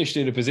finished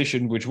in a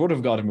position which would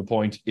have got him a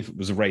point if it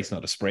was a race,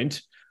 not a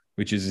sprint,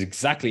 which is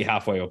exactly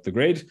halfway up the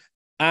grid.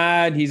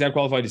 And he's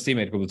outqualified his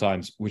teammate a couple of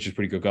times, which is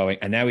pretty good going.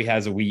 And now he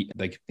has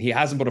he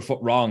hasn't put a foot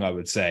wrong, I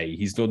would say.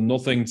 He's done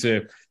nothing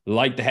to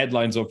light the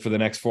headlines up for the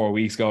next 4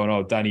 weeks going,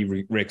 oh, Danny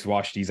Rick's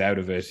washed, he's out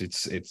of it.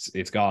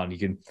 It's gone. He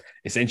can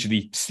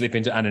essentially slip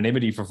into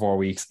anonymity for 4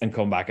 weeks and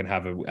come back and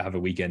have a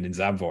weekend in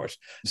Zandvoort.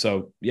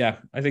 So yeah,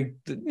 I think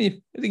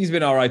he's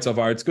been all right so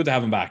far. It's good to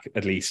have him back,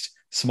 at least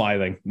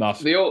smiling,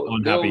 not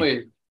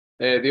unhappy.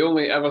 The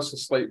only ever so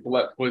slight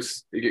blip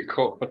was he get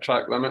caught for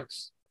track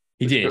limits.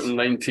 He did. Put him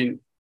 19th.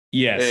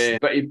 Yes.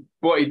 But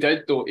what he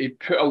did, though, he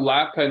put a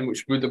lap in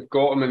which would have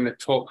got him in the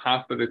top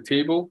half of the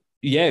table.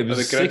 Yeah, it was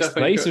a 6th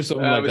place or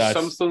something like that. It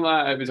was something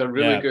like that. It was a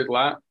really good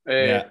lap.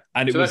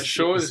 And so that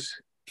shows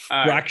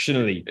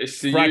fractionally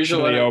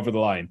usual, over the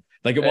line.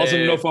 Like, it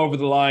wasn't enough over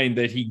the line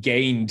that he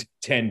gained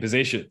 10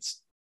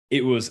 positions.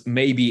 It was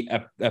maybe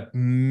a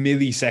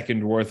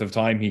millisecond worth of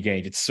time he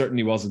gained. It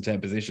certainly wasn't 10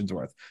 positions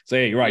worth. So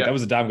yeah, you're right. That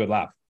was a damn good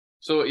lap.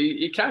 So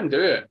he can do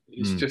it.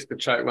 It's just the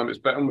track limits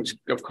bit, which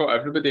have caught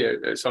everybody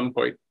at some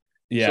point.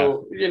 Yeah.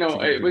 So,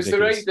 it was the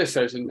right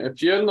decision.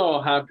 If you're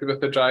not happy with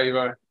the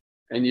driver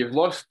and you've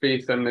lost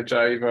faith in the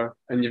driver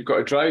and you've got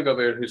a driver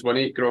there who's won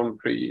 8 Grand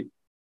Prix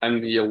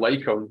and you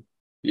like him,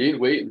 you ain't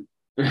waiting.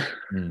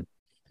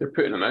 They're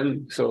putting him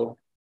in. So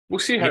we'll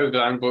see how the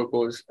Zandvoort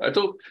goes. I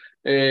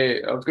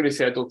was going to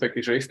say I don't think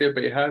he's raced there,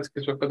 but he has,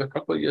 because we've had a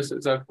couple of years at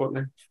Zandvoort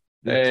now.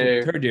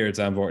 3rd year at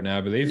Zandvoort now,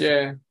 I believe.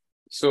 Yeah.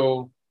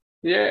 So...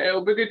 yeah,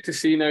 it'll be good to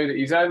see now that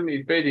he's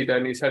bedded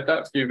in, he's had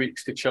that few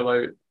weeks to chill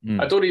out.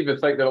 I don't even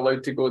think they're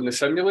allowed to go in the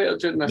simulator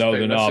during this time. No,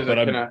 they're not,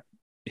 but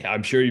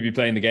I'm sure you'd be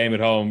playing the game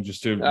at home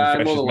just to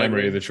refresh his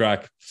memory of the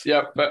track.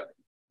 Yeah,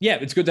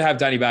 it's good to have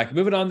Danny back.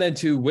 Moving on then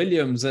to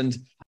Williams, and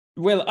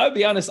well, I'll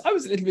be honest, I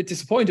was a little bit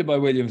disappointed by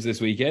Williams this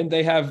weekend.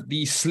 They have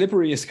the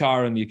slipperiest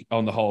car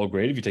on the whole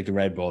grid, if you take the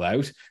Red Bull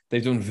out.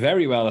 They've done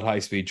very well at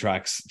high-speed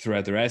tracks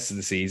throughout the rest of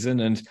the season,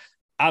 and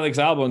Alex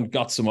Albon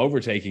got some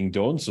overtaking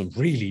done, some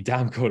really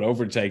damn good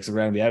overtakes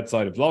around the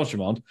outside of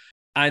Blanchimont,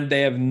 and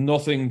they have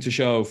nothing to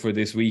show for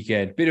this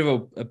weekend. Bit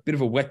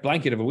of a wet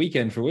blanket of a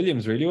weekend for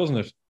Williams, really, wasn't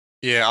it?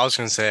 Yeah, I was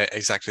going to say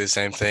exactly the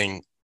same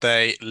thing.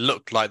 They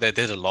looked like they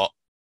did a lot,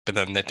 but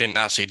then they didn't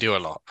actually do a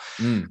lot.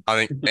 I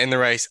think in the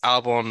race,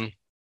 Albon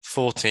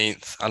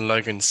 14th and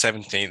Logan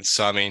 17th.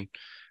 So, I mean,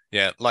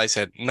 yeah, like I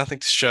said, nothing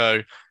to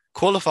show.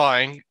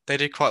 Qualifying, they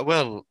did quite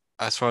well,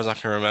 as far as I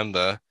can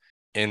remember,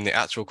 in the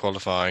actual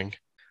qualifying.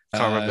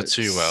 Can't remember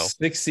too well.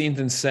 16th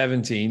and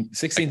 17th,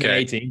 16th and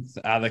 18th,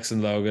 Alex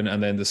and Logan,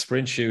 and then the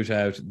sprint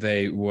shootout,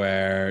 they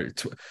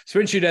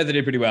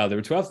did pretty well. They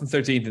were 12th and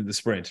 13th in the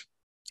sprint.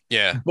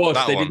 Yeah,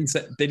 but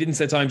they didn't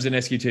set times in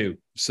SQ2,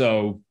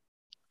 so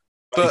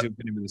but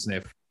with a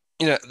sniff.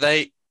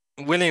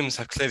 Williams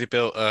have clearly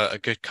built a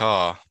good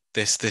car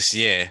this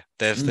year.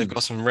 They've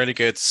got some really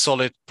good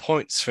solid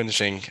points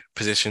finishing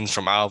positions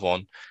from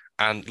Albon,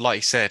 and like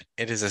you said,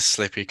 it is a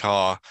slippy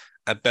car.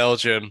 A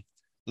Belgium,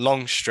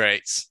 long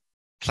straights,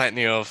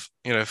 plenty of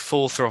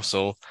full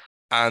throttle,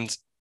 and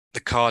the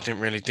car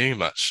didn't really do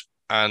much.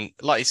 And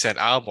like you said,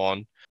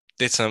 Albon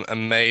did some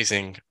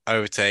amazing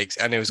overtakes,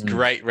 and it was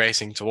great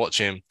racing to watch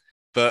him.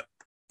 But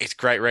it's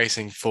great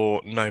racing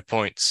for no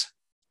points.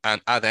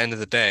 And at the end of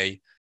the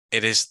day,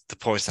 it is the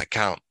points that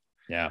count.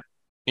 Yeah.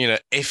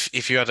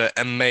 If you had an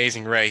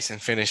amazing race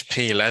and finished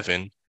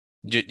P11,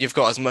 you've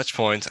got as much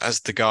points as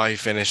the guy who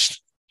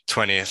finished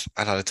 20th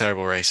and had a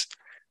terrible race.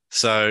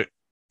 So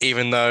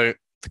even though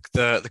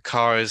the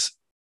car is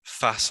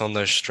fast on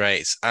those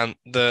straights, and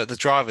the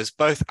drivers,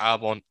 both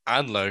Albon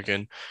and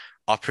Logan,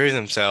 are proving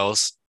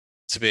themselves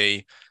to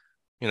be,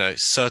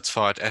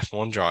 certified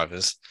F1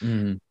 drivers.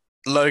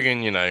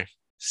 Logan,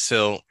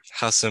 still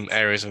has some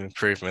areas of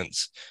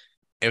improvements.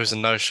 It was a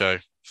no-show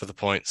for the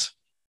points.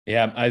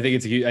 Yeah, I think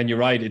it's a huge, and you're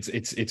right.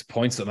 It's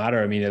points that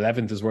matter. I mean,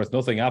 11th is worth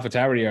nothing.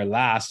 AlphaTauri are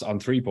last on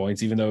 3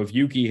 points, even though if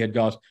Yuki had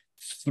got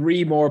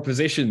 3 more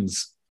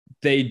positions,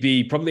 they'd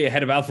be probably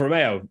ahead of Alfa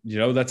Romeo.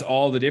 That's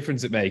all the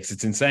difference it makes.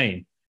 It's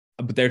insane.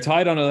 But they're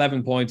tied on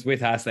 11 points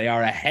with Haas. They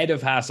are ahead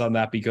of Haas on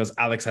that because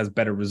Alex has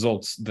better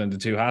results than the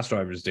 2 Haas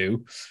drivers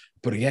do.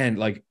 But again,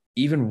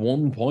 even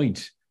 1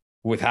 point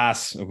with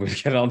Haas, we'll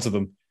get onto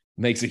them,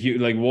 makes a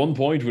huge, 1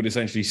 point would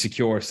essentially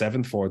secure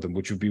 7th for them,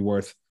 which would be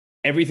worth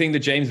everything that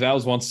James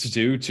Vowles wants to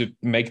do to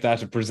make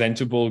that a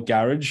presentable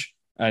garage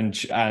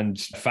and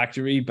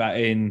factory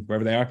in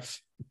wherever they are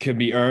can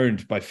be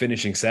earned by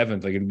finishing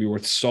 7th. It'd be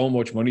worth so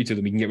much money to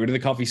them. You can get rid of the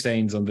coffee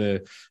stains on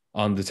the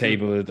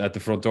table at the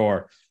front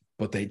door,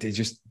 but they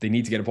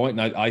need to get a point.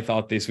 And I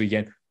thought this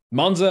weekend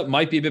Monza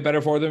might be a bit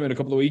better for them in a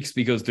couple of weeks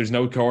because there's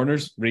no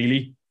corners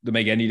really to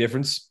make any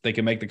difference. They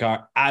can make the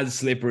car as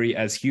slippery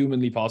as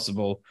humanly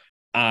possible.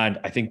 And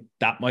I think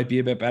that might be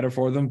a bit better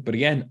for them. But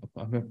again,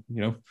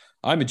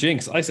 I'm a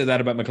jinx. I said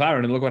that about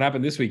McLaren and look what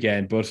happened this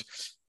weekend. But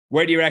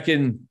where do you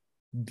reckon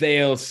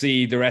they'll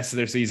see the rest of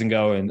their season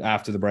going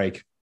after the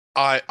break?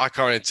 I can't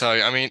really tell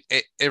you. I mean,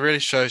 it really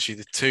shows you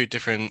the 2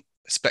 different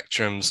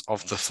spectrums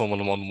of the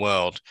Formula One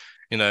world.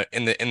 In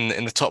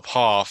the top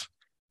half,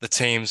 the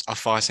teams are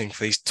fighting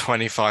for these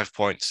 25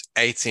 points,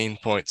 18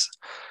 points.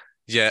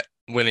 Yet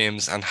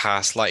Williams and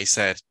Haas, like you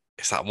said,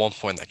 it's that 1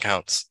 point that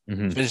counts.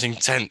 Finishing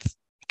 10th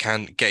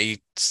can get you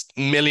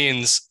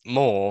millions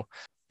more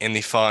in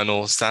the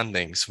final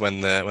standings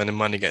when the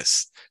money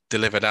gets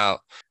delivered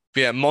out.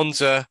 But yeah,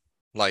 Monza,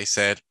 like you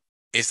said,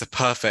 is the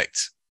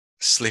perfect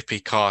slippy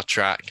car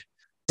track.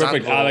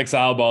 Perfect Alex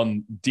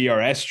Albon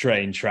DRS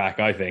train track,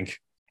 I think.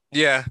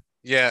 Yeah,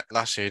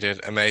 last year he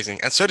did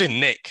amazing. And so did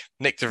Nick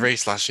de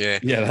Vries last year.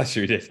 Yeah, that's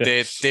true.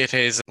 Did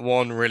his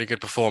one really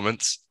good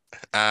performance.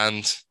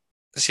 And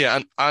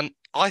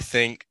I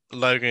think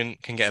Logan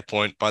can get a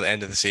point by the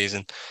end of the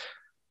season,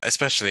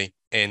 especially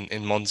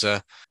in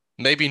Monza.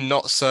 Maybe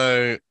not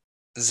so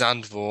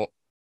Zandvoort.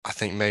 I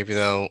think maybe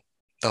they'll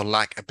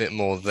lack a bit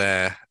more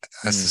there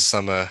as the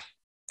summer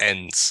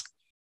ends.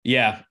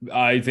 Yeah,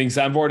 I think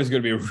Zandvoort is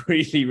going to be a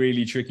really,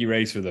 really tricky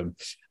race for them.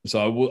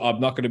 So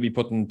I'm not going to be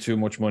putting too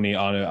much money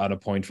on a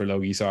point for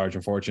Logie Sarge,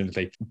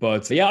 unfortunately.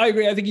 But yeah, I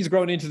agree. I think he's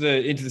grown into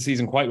the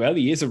season quite well.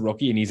 He is a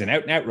rookie and he's an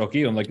out-and-out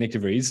rookie, unlike Nick de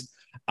Vries.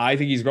 I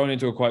think he's grown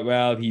into it quite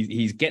well.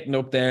 He's getting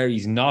up there.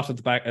 He's not at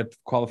the back at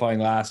qualifying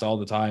last all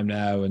the time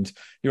now. And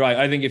you're right.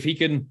 I think if he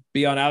can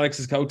be on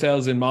Alex's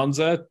coattails in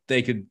Monza,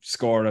 they could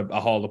score a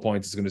haul of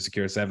points. It's going to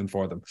secure 7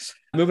 for them.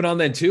 Moving on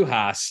then to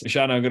Haas.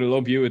 Shanna, I'm going to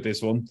lump you with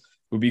this one.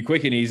 Will be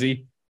quick and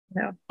easy.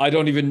 Yeah. I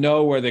don't even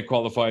know where they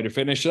qualified or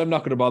finished. I'm not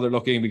going to bother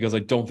looking because I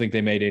don't think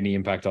they made any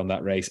impact on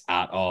that race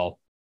at all.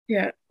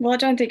 Yeah. Well, I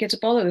don't think it's a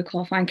bother with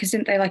qualifying because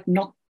didn't they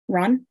not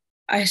run?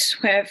 I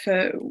swear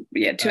for 2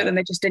 of them,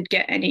 they just didn't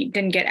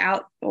get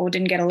out or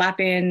didn't get a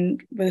lap in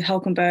with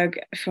Hülkenberg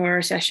for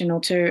a session or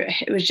 2.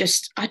 It was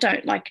just, I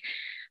don't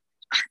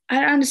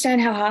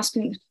understand how Haas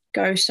can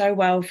go so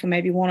well for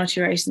maybe 1 or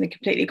 2 races and they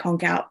completely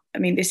conk out. I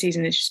mean, this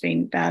season has just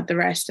been bad, the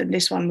rest. And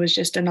this one was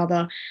just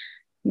another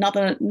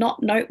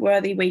not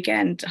noteworthy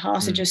weekend.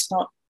 Haas are just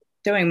not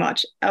doing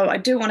much. Oh, I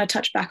do want to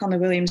touch back on the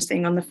Williams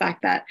thing, on the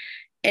fact that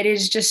it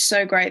is just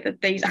so great that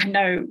I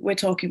know we're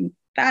talking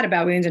bad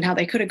about Williams and how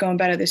they could have gone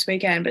better this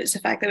weekend, but it's the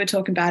fact that we're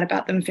talking bad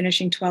about them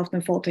finishing 12th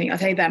and 14th. I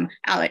tell you them,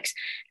 Alex,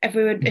 if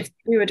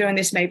we were doing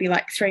this maybe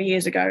 3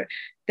 years ago,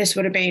 this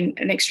would have been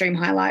an extreme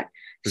highlight.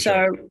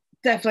 Sure.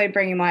 Definitely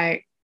bringing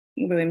my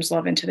Williams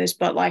love into this,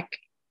 but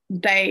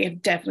they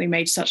have definitely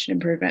made such an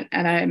improvement,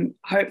 and I'm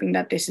hoping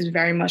that this is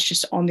very much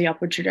just on the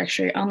upward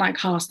trajectory. Unlike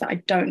Haas, that I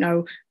don't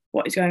know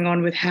what is going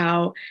on with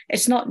how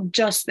it's not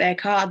just their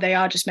car; they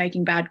are just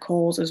making bad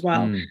calls as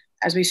well,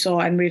 as we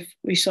saw, and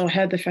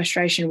heard the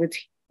frustration with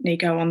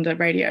Nico on the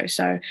radio.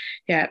 So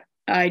yeah,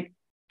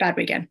 bad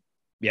weekend.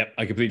 Yep,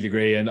 I completely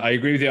agree, and I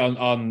agree with you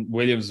on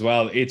Williams as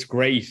well. It's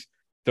great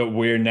that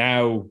we're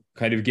now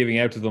kind of giving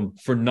out to them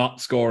for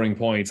not scoring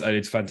points. And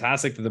it's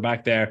fantastic that they're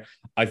back there.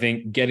 I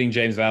think getting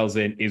James Vowles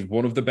in is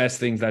one of the best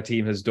things that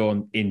team has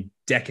done in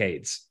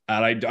decades.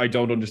 And I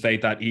don't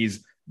understate that.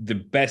 He's the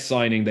best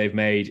signing they've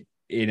made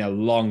in a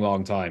long,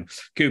 long time.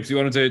 Coops, you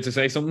wanted to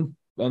say something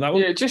on that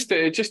one? Yeah, just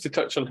to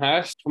touch on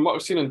Haas. From what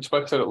I've seen on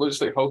Twitter, it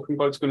looks like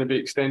Hülkenberg's going to be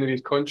extending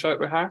his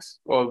contract with Haas,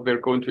 or they're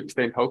going to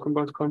extend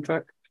Hülkenberg's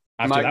contract.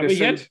 after that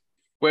weekend?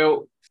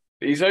 Well,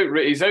 he's out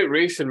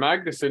racing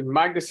Magnussen.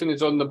 Magnussen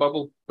is on the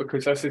bubble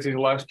because this is his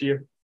last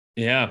year.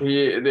 Yeah.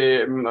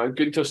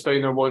 Günther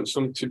Steiner wants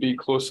him to be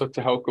closer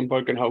to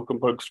Hülkenberg, and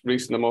Hülkenberg's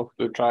racing him off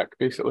the track,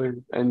 basically,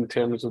 in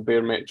terms of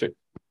their metric.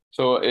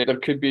 So there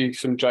could be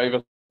some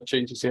driver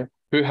changes here.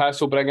 Who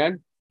Haas will bring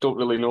in? Don't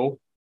really know.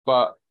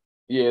 But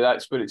yeah,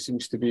 that's where it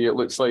seems to be. It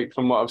looks like,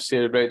 from what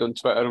I've read on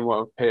Twitter and what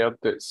I've heard,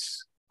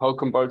 it's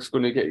Hülkenberg's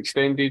going to get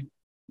extended.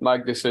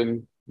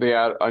 Magnussen, they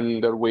are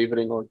under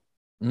wavering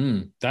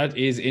on. That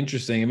is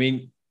interesting. I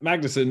mean,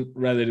 Magnussen,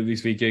 relatively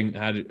speaking,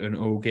 had an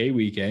okay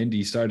weekend.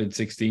 He started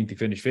 16th, he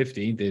finished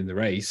 15th in the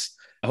race.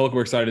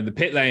 Hülkenberg started in the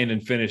pit lane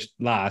and finished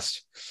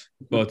last.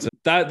 But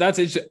that's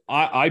interesting.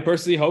 I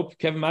personally hope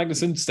Kevin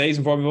Magnussen stays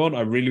in Formula One.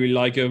 I really, really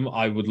like him.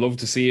 I would love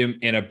to see him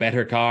in a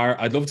better car.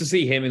 I'd love to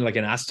see him in like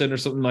an Aston or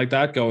something like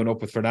that, going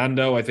up with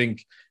Fernando. I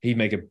think he'd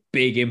make a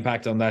big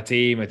impact on that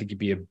team. I think he'd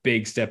be a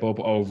big step up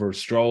over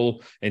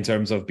Stroll in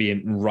terms of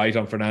being right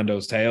on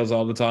Fernando's tails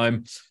all the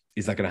time.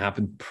 Is that going to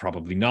happen?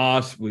 Probably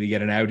not. Will he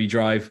get an Audi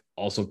drive?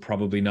 Also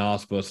probably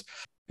not. But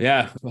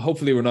yeah,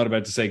 hopefully we're not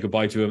about to say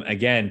goodbye to him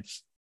again.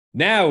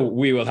 Now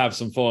we will have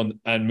some fun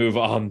and move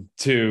on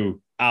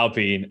to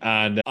Alpine.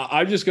 And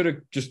I'm just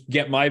going to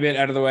get my bit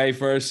out of the way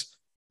first.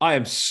 I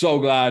am so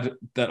glad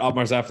that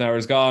Otmar Szafnauer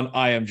is gone.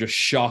 I am just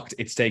shocked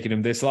it's taken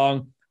him this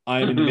long.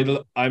 I'm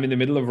in the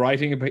middle of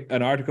writing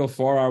an article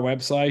for our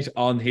website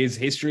on his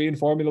history in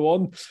Formula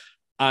One.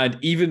 And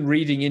even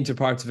reading into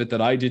parts of it that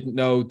I didn't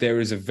know,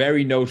 there is a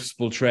very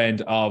noticeable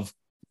trend of,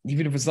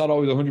 even if it's not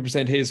always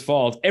 100% his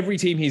fault, every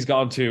team he's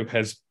gone to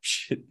has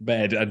shit the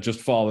bed and just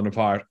fallen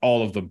apart.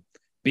 All of them.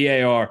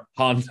 BAR,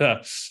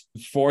 Honda,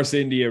 Force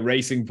India,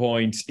 Racing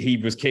Point. He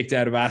was kicked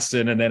out of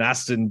Aston, and then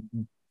Aston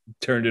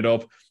turned it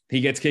up. He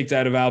gets kicked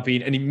out of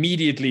Alpine, and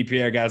immediately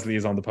Pierre Gasly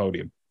is on the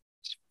podium.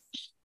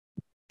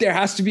 There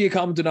has to be a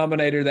common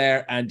denominator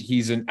there, and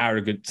he's an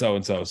arrogant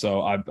so-and-so.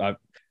 So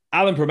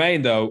Alan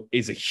Permain, though,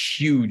 is a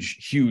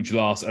huge, huge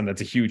loss, and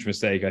that's a huge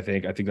mistake, I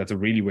think. I think that's a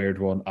really weird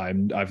one.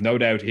 I've no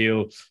doubt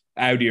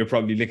Audi are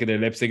probably licking their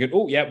lips thinking,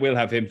 oh, yeah, we'll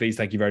have him, please,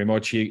 thank you very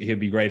much. He'll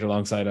be great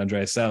alongside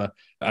Andreas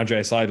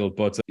Seidel.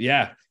 But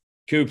yeah,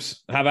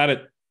 Coops, have at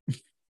it.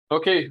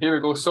 Okay, here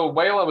we go. So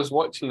while I was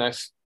watching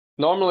this,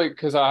 normally,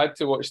 because I had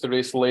to watch the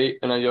race late,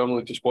 and I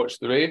normally just watch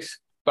the race,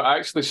 but I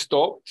actually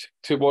stopped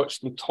to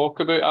watch them talk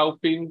about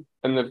Alpine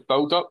and the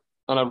build-up,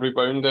 and I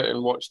rebound it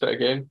and watched it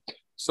again.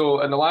 So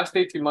in the last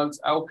 18 months,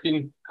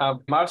 Alpine have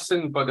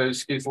Marcin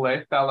Badowski's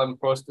left, Alain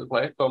Prost has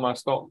left,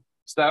 Thomas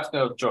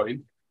Staffner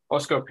joined,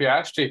 Oscar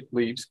Piastri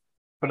leaves,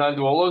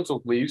 Fernando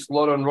Alonso leaves,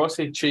 Laurent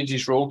Rossi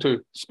changes role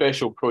to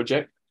special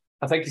project.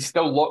 I think he's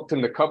still locked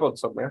in the cupboard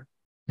somewhere.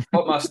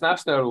 Otmar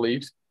Szafnauer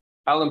leaves,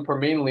 Alan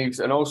Permain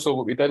leaves, and also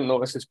what we didn't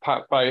notice is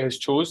Pat Fry has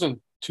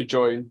chosen to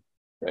join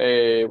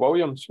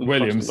Williams.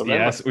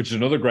 Yes, which is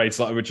another great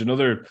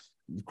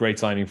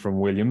signing from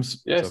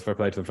Williams. Yes. So fair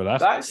play to them for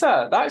that. That's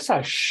a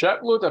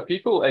shitload of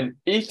people in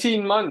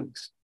 18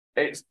 months.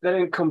 They're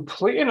in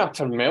complete and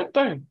utter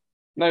meltdown.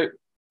 Now,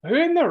 who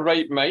in their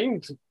right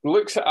mind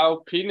looks at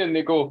Alpine and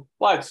they go,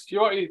 lads, do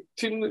you want a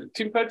team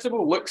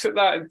principal? Looks at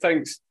that and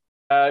thinks,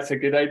 that's a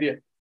good idea.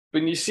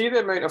 When you see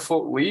the amount of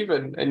folk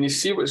leaving and you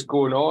see what's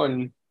going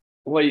on,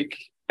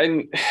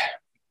 and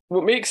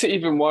what makes it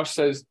even worse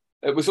is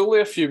it was only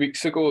a few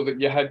weeks ago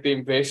that you had the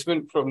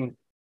investment from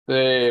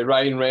the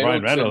Ryan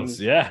Reynolds,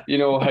 and, yeah. You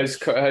know,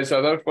 his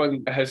other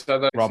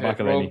Rob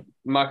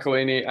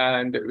McElhenney,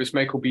 and it was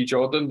Michael B.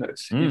 Jordan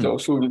he's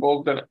also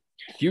involved in it.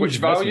 Huge which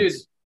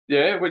values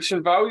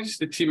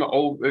the team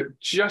at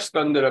just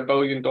under $1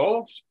 billion.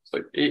 It's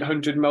like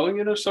 800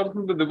 million or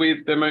something,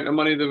 with the amount of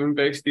money they've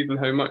invested and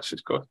how much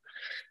it's cost.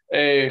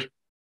 To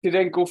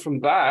then go from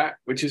that,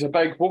 which is a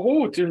big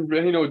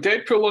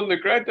Deadpool on the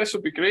grid, this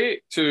will be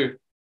great, to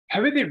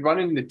how are they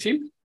running the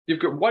team? You've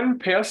got one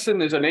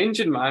person as an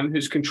engine man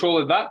who's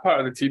controlling that part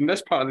of the team,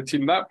 this part of the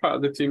team, that part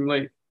of the team.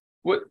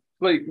 What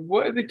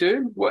are they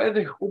doing? What are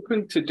they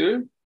hoping to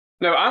do?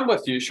 Now, I'm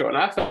with you, Sean.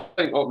 I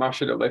think Otmar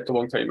should have left a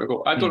long time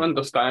ago. I don't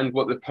understand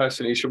what the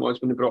personation was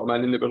when they brought him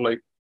in, and they were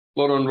like,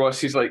 Laurent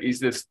Rossi's like,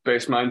 he's the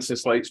best man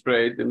since sliced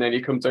bread, and then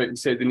he comes out and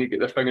said they need to get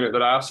their finger out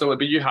their arsehole.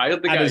 But you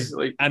hired the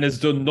guy. And has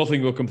done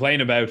nothing but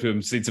complain about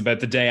him since about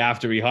the day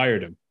after he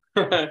hired him.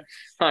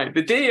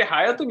 The day he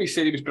hired him, he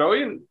said he was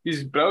brilliant.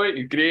 He's brilliant,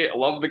 he's great, I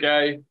love the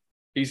guy.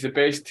 He's the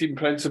best team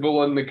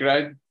principal on the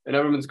grid. And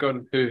everyone's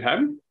gone, who,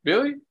 him?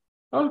 Really?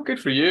 Oh, good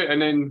for you. And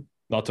then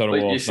not Toto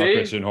Wolff, not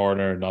Christian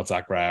Horner, not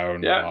Zach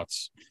Brown, not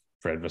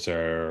Fred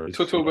Vasseur.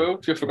 Toto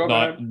Wolff, you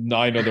forgot him. No,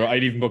 I know.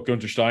 I'd even put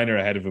Gunter Steiner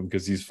ahead of him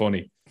because he's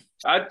funny.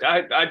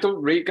 I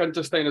don't rate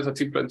Gunter Steiner as a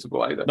team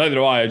principal either. Neither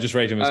do I. I just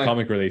rate him as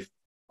comic relief.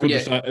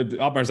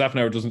 Otmar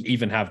Szafnauer doesn't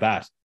even have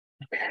that.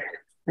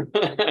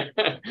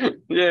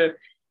 Yeah.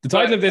 The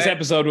title of this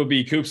episode will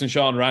be Coops and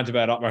Sean rant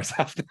about Otmar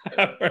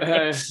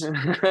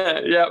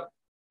Szafnauer. Yep.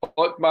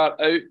 Otmar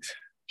out.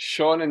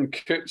 Sean and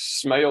Coops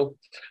smile.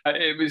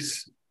 It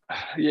was,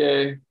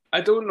 I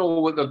don't know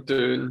what they're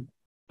doing.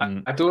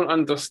 I don't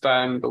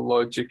understand the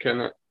logic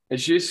in it.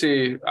 As you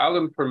say,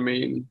 Alan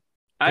Permain,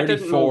 I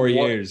didn't know 34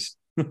 years.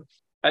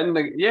 And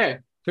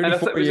and I 34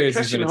 thought, was it years he's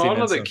Christian been a team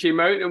Horner that ensign. came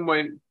out and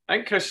went, I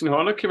think Christian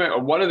Horner came out,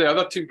 or one of the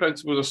other team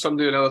principals or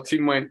somebody on another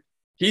team went,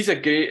 he's a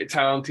great,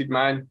 talented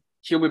man.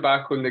 He'll be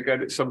back on the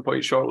grid at some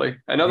point shortly.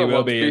 In other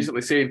words,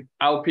 basically saying,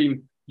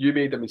 Alpine, you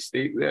made a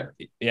mistake there.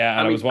 Yeah,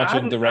 and I was watching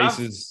one of the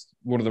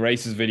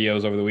races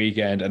videos over the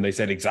weekend, and they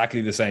said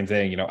exactly the same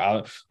thing. You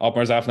know,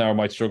 Otmar Zafnauer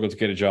might struggle to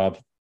get a job,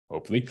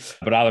 hopefully,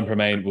 but Alan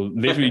Permain will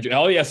literally,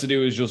 all he has to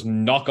do is just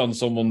knock on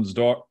someone's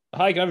door.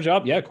 Hi, can I have a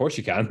job? Yeah, of course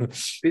you can.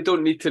 They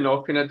don't need to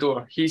knock on a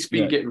door. He's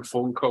been getting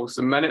phone calls.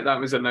 The minute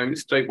that was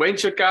announced, right,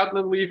 when's your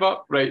gardening leave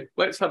up? Right,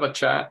 let's have a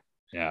chat.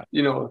 Yeah.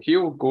 You know,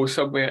 he'll go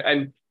somewhere.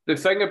 And the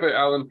thing about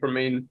Alan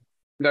Permain,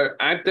 now,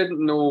 I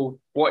didn't know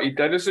what he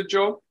did as a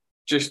job,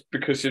 just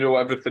because, you know,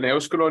 everything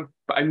else going on,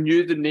 but I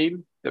knew the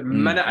name. The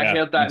minute I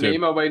heard that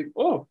name, I went,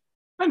 oh,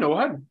 I know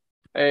him.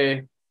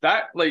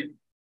 That, like,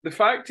 the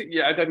fact that,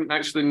 I didn't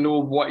actually know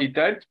what he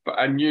did, but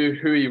I knew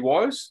who he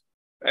was.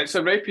 It's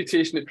a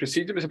reputation that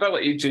preceded him. It's a bit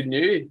like Adrian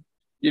Newey.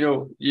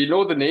 You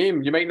know the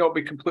name. You might not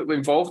be completely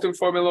involved in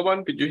Formula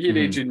One, but you hear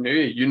Adrian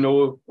Newey, you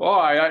know,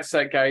 oh, that's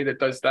that guy that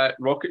does that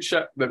rocket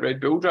ship that Red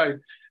Bull drive.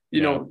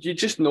 You know, you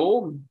just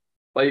know him.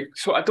 Like,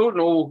 so I don't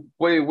know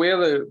where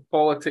the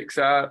politics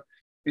are.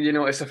 You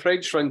know, it's a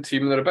French-run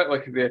team. They're a bit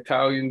like the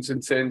Italians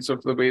in sense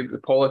of the way the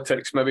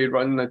politics maybe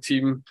run the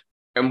team.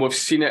 And we've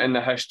seen it in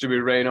the history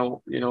with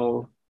Renault. You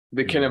know,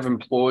 they kind of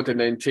implode and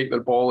then take their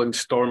ball and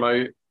storm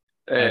out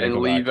and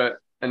leave it.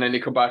 And then they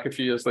come back a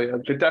few years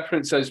later. The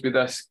difference is with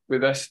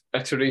this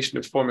iteration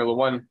of Formula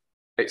One,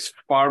 it's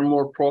far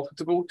more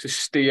profitable to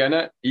stay in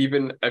it,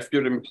 even if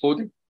you're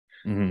imploding,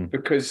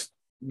 because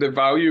the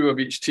value of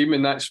each team,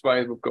 and that's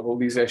why we've got all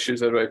these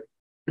issues around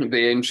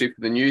the entry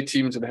for the new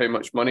teams and how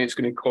much money it's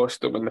going to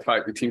cost them, and the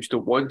fact the teams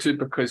don't want to,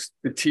 because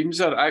the teams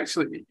are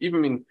actually,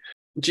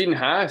 Gene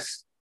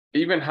Haas,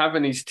 even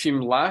having his team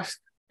last,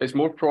 is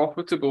more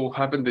profitable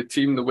having the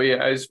team the way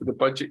it is with the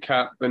budget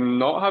cap than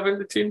not having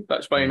the team.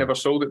 That's why I never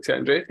sold it to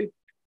Andretti.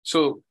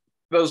 So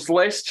there's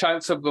less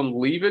chance of them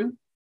leaving,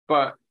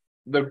 but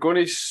they're going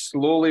to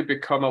slowly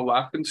become a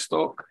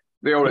laughingstock.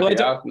 They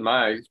already have in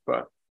my eyes,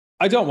 but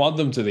I don't want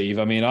them to leave.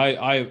 I mean,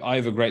 I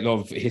have a great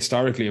love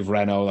historically of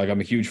Renault. Like,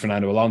 I'm a huge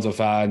Fernando Alonso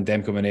fan.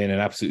 Them coming in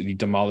and absolutely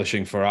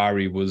demolishing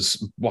Ferrari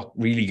was what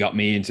really got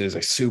me into as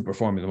a super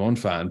Formula One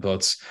fan.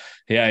 But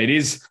yeah,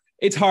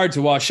 it's hard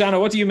to watch. Shanna,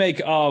 what do you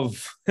make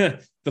of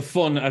the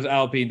fun at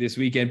Alpine this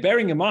weekend?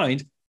 Bearing in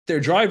mind,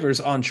 their drivers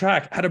on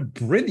track had a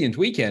brilliant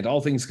weekend,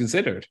 all things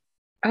considered.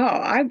 Oh,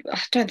 I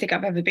don't think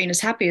I've ever been as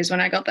happy as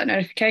when I got that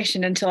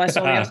notification until I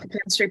saw the Oscar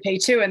Piastri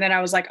P2, and then I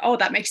was like, oh,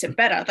 that makes it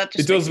better.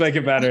 It does make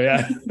it better,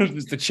 yeah.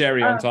 It's the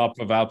cherry on top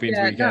of Alpine's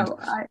weekend. No,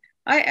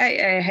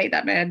 I hate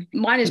that man.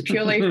 Mine is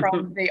purely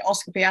from the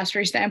Oscar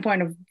Piastri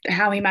standpoint of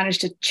how he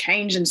managed to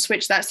change and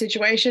switch that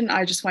situation.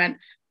 I just went,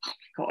 oh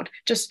my God,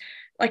 just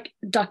like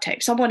duct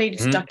tape. Someone needed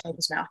to duct tape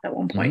his mouth at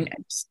one point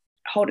and just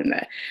hold him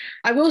there.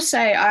 I will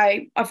say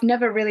I've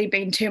never really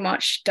been too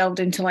much delved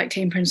into like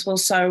team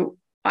principles, so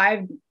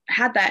I've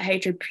had that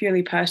hatred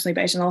purely personally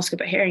based on Oscar,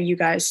 but hearing you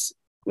guys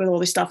with all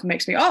this stuff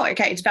makes me, oh,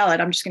 okay, it's valid.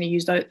 I'm just going to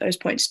use those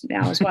points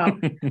now as well.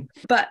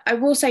 But I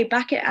will say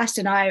back at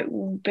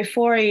Aston,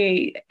 before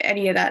any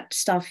of that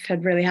stuff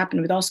had really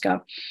happened with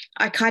Oscar,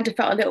 I kind of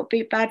felt a little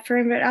bit bad for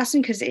him at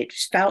Aston because it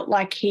felt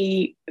like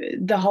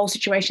the whole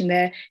situation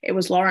there, it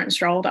was Lawrence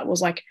Stroll that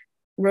was like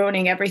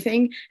ruining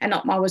everything, and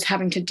Otmar was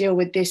having to deal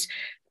with this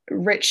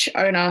rich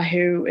owner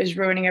who is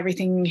ruining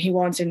everything he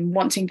wants and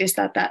wanting this,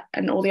 that,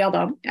 and all the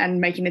other,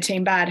 and making the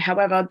team bad.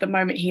 However, the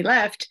moment he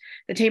left,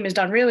 the team has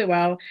done really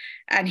well,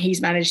 and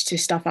he's managed to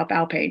stuff up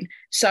Alpine.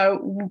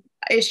 So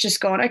it's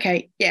just gone,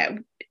 okay, yeah,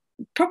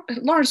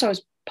 Lawrence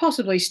is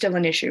possibly still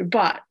an issue,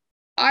 but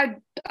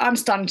I'm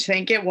starting to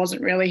think it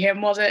wasn't really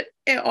him, was it?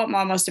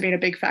 Otmar must have been a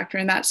big factor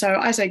in that. So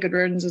I say good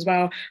riddance as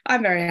well.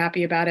 I'm very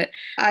happy about it.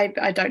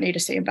 I don't need to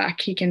see him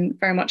back. He can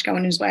very much go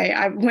on his way.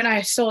 When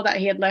I saw that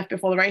he had left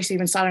before the race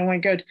even started, I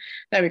went, good.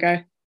 There we go.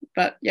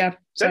 But yeah.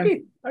 So.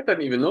 I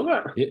didn't even know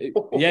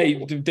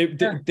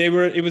that. They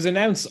were. It was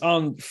announced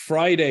on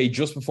Friday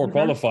just before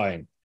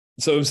qualifying.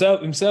 So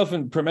himself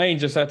and Permain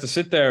just had to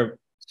sit there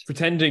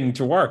pretending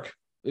to work.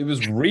 It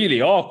was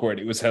really awkward.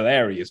 It was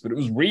hilarious, but it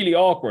was really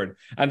awkward.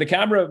 And the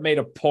camera made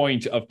a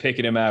point of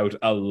picking him out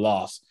a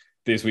lot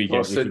this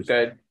weekend, which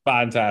was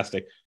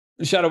fantastic.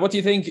 Shadow, what do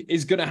you think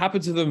is going to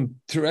happen to them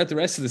throughout the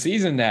rest of the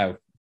season now?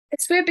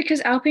 It's weird because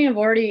Alpine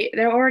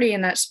they're already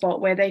in that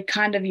spot where they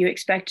kind of, you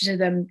expected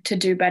them to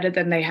do better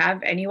than they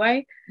have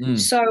anyway.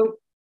 So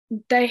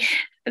they've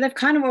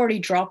kind of already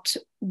dropped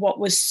what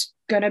was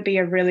going to be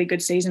a really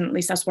good season. At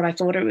least that's what I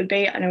thought it would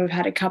be. I know we've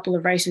had a couple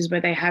of races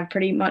where they have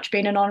pretty much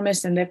been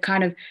anonymous and they've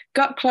kind of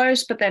got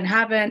close, but then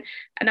haven't.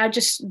 And I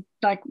just,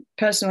 like,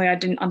 personally, I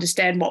didn't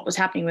understand what was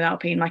happening with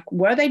Alpine. Like,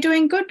 were they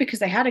doing good? Because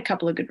they had a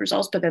couple of good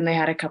results, but then they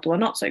had a couple of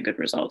not so good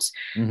results.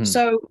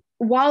 So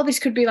while this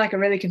could be like a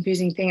really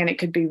confusing thing and it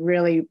could be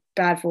really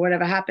bad for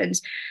whatever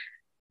happens,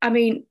 I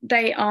mean,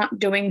 they aren't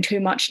doing too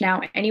much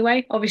now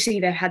anyway. Obviously,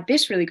 they've had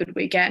this really good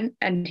weekend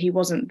and he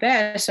wasn't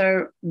there.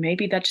 So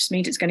maybe that just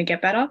means it's going to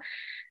get better.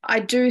 I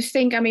do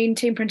think,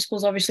 team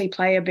principals obviously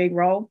play a big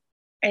role.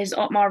 Is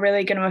Otmar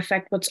really going to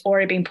affect what's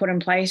already been put in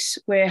place?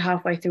 We're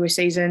halfway through a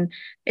season.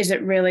 Is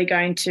it really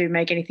going to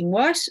make anything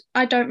worse?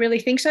 I don't really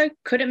think so.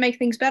 Could it make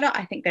things better?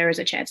 I think there is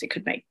a chance it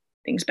could make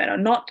things better.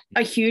 Not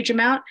a huge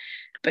amount,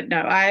 but no,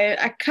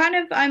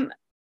 I'm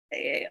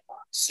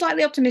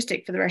slightly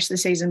optimistic for the rest of the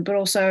season, but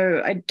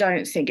also I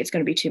don't think it's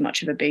going to be too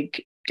much of a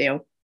big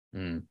deal.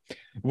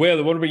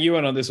 Will, what about you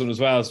on this one as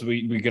well, so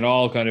we can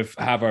all kind of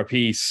have our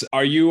piece?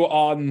 Are you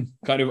on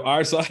kind of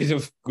our side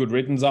of good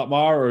riddance,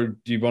 Otmar, or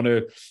do you want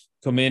to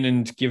come in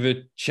and give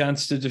a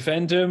chance to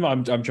defend him?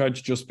 I'm trying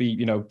to just be,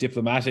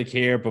 diplomatic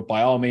here, but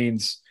by all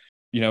means,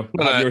 have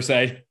your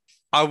say.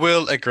 I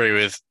will agree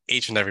with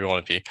each and every one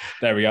of you.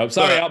 There we go.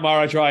 Sorry, Otmar,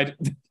 I tried.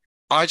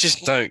 I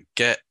just don't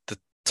get the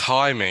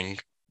timing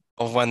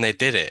of when they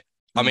did it.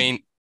 I mean,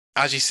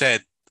 as you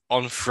said,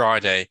 on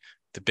Friday,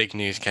 the big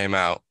news came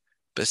out,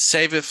 but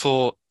save it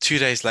for 2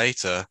 days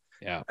later,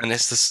 and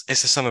it's the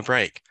summer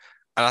break.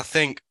 And I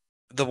think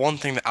the one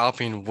thing that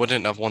Alpine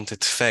wouldn't have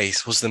wanted to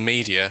face was the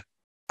media,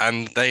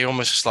 and they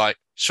almost just like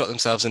shot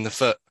themselves in the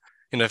foot.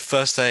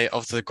 First day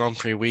of the Grand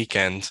Prix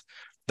weekend,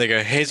 they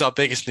go, here's our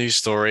biggest news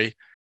story,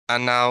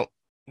 and now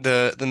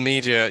the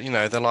media,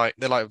 they're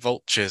like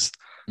vultures.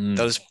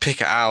 They'll just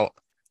pick it out,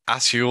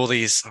 ask you all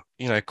these,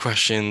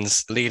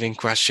 questions, leading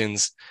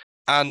questions.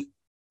 And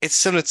it's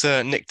similar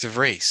to Nick de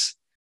Vries,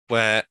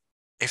 where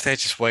if they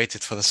just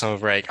waited for the summer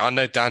break, I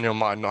know Daniel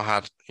might have not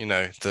had,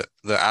 the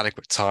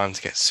adequate time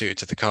to get suited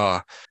to the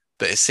car,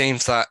 but it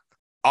seems that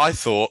I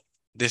thought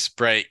this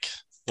break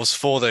was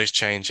for those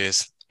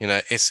changes.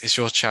 It's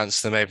your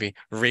chance to maybe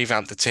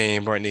revamp the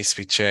team where it needs to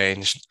be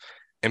changed,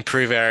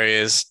 improve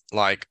areas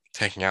like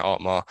taking out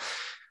Otmar.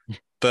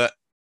 But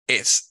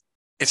it's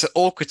an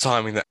awkward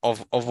timing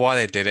of why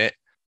they did it.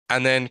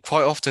 And then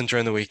quite often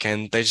during the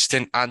weekend, they just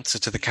didn't answer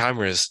to the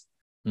cameras.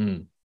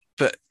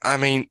 But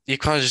you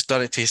kind of just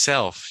done it to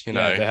yourself,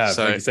 Yeah, they have.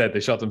 So, like you said, they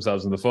shot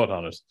themselves in the foot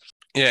on it.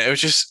 Yeah, it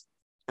was just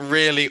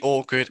really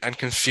awkward and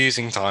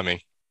confusing timing.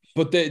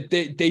 But they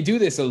do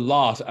this a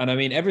lot. And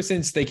ever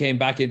since they came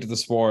back into the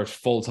sport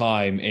full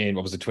time in,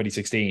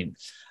 2016,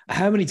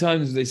 how many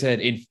times have they said,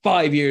 in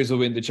 5 years we'll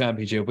win the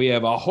championship? We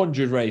have a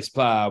 100 race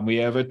plan. We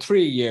have a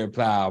 3-year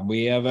plan.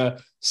 We have a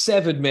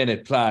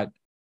 7-minute plan.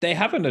 They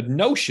haven't a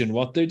notion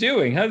what they're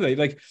doing, have they?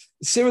 Like,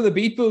 Cyril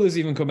Abiteboul has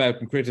even come out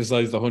and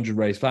criticized the 100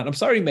 race plan. I'm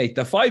sorry, mate.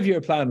 The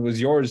 5-year plan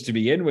was yours to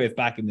begin with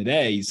back in the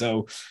day.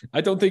 So I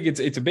don't think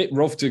it's a bit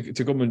rough to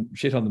come and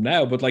shit on them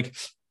now. But like,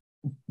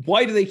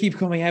 why do they keep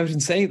coming out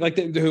and saying, like,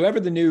 whoever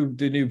the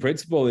new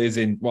principal is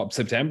in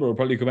September will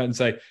probably come out and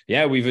say,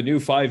 yeah, we've a new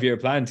 5-year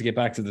plan to get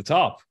back to the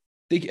top.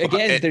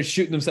 They're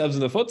shooting themselves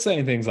in the foot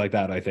saying things like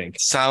that, I think.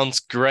 Sounds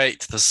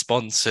great to the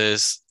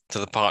sponsors, to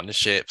the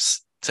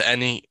partnerships, to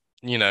any,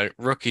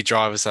 rookie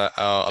drivers that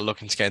are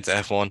looking to get into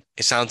F1.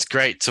 It sounds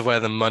great to where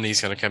the money's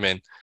going to come in.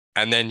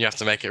 And then you have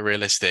to make it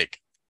realistic,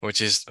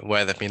 which is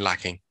where they've been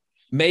lacking.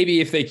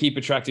 Maybe if they keep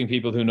attracting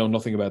people who know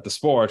nothing about the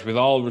sport, with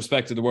all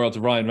respect to the world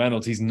to Ryan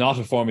Reynolds, he's not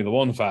a Formula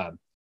One fan.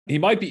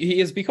 He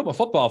has become a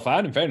football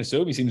fan, in fairness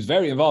to him. He seems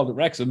very involved at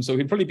Wrexham, so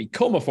he'd probably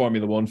become a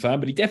Formula One fan,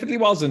 but he definitely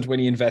wasn't when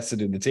he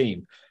invested in the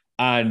team.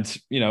 And,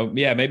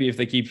 maybe if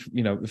they keep,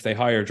 if they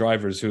hire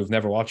drivers who have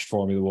never watched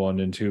Formula One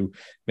and who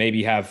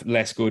maybe have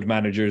less good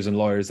managers and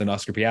lawyers than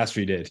Oscar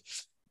Piastri did.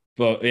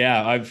 But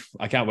yeah,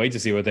 I can't wait to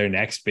see what their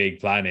next big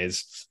plan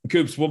is.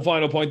 Coops, one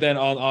final point then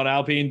on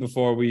Alpine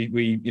before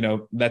we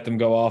let them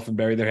go off and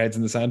bury their heads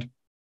in the sand.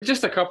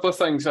 Just a couple of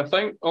things. I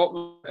think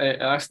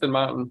Aston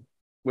Martin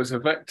was a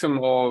victim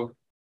of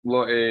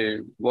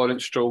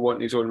Lawrence Stroll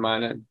wanting his own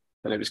man in,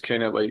 and it was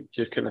kind of like,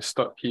 you're kind of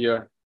stuck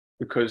here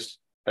because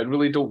I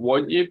really don't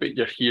want you, but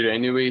you're here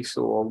anyway,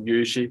 so I'll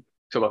use you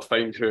till I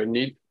find who I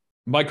need.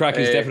 Mike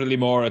Crackley's definitely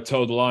more a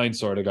toe the line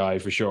sort of guy,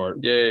 for sure.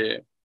 Yeah.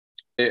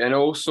 And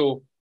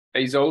also,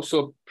 he's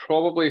also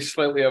probably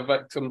slightly a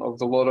victim of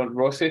the Laurent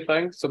Rossi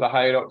thing. So the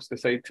higher-ups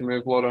decide to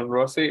move Laurent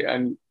Rossi,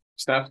 and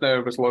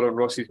Staffner was Laurent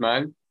Rossi's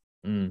man.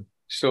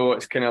 So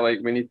it's kind of like,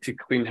 we need to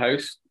clean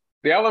house.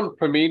 The Alan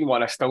Permine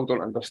one, I still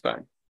don't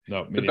understand.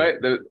 No,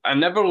 I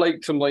never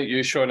liked him like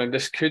you, Sean, and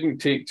this couldn't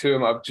take to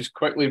him. I'm just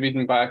quickly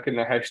reading back in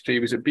the history. He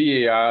was at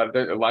BAR.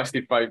 It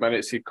lasted 5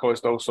 minutes. He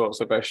caused all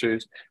sorts of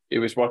issues. He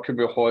was working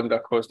with Honda,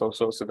 caused all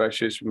sorts of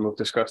issues, and we'll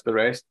discuss the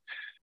rest.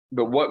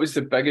 But what was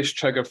the biggest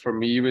trigger for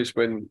me was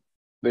when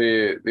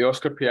the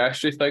Oscar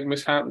Piastri thing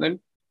was happening.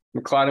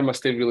 McLaren must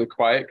stay really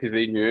quiet because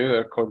they knew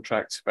their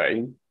contract's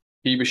fine.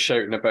 He was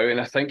shouting about, and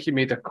I think he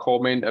made a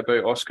comment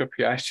about Oscar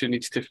Piastri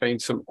needs to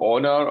find some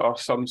honour or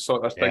some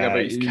sort of thing about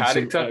his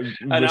character.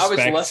 And I was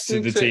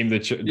listening to the team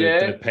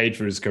that paid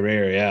for his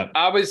career. Yeah,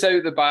 I was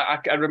out the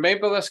back. I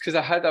remember this because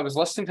I was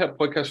listening to a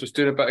podcast, was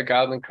doing a bit of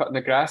gardening, cutting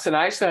the grass, and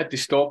I actually had to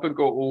stop and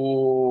go,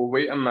 "Oh,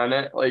 wait a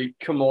minute! Like,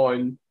 come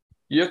on."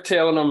 You're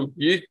telling him,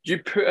 you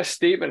put a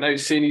statement out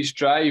saying he's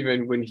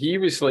driving when he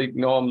was like,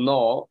 no, I'm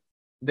not.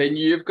 Then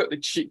you've got the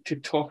cheek to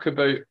talk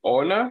about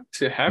honour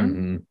to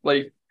him.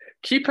 Like,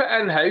 keep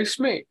it in-house,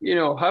 mate.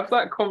 Have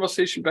that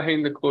conversation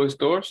behind the closed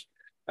doors.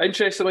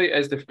 Interestingly,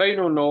 as the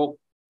final note,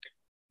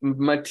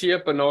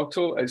 Mattia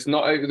Binotto is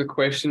not out of the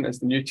question as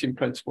the new team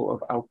principal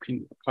of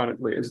Alpine,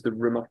 apparently, is the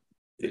rumour.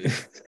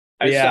 Is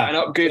that an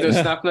upgrade of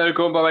Snapner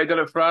going by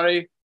Did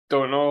Ferrari?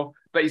 Don't know.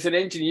 But he's an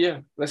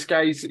engineer. This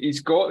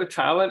he's got the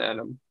talent in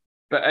him.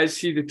 But is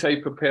he the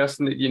type of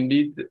person that you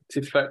need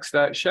to fix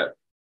that ship?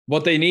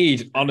 What they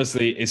need,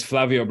 honestly, is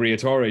Flavio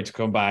Briatore to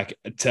come back,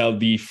 tell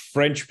the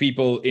French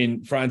people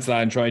in France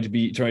land trying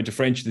to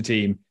French the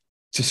team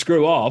to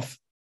screw off,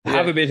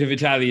 have a bit of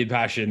Italian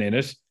passion in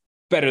it,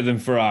 better than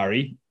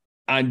Ferrari,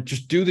 and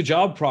just do the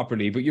job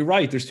properly. But you're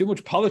right, there's too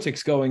much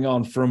politics going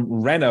on from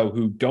Renault,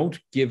 who don't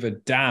give a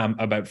damn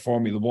about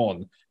Formula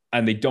One,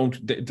 and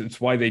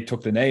that's why they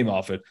took the name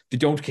off it. They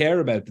don't care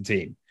about the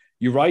team.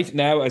 You're right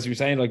now, as you're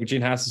saying, like with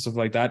Gene Haas and stuff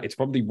like that, it's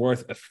probably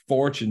worth a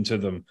fortune to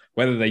them,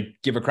 whether they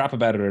give a crap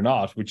about it or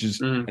not, which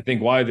is, I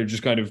think, why they're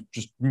just kind of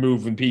just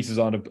moving pieces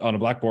on a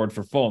blackboard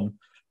for fun.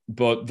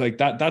 But like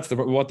that's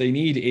what they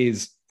need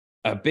is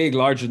a big,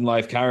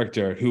 larger-than-life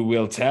character who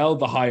will tell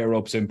the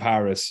higher-ups in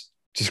Paris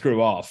to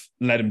screw off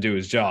and let him do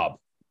his job.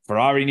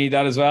 Ferrari need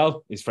that as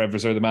well. Is Fred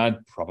Vasseur the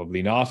man?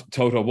 Probably not.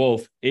 Toto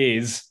Wolff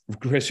is.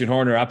 Christian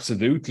Horner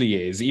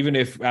absolutely is. Even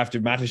if after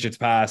Mateschitz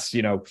pass,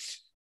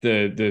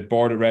 the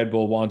board at Red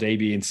Bull want A,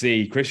 B, and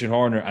C, Christian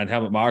Horner and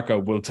Helmut Marko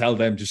will tell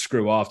them to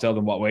screw off, tell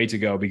them what way to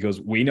go, because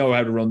we know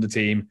how to run the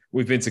team.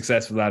 We've been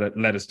successful at it.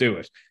 Let us do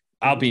it.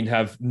 Alpine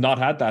have not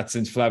had that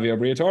since Flavio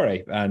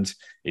Briatore. And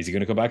is he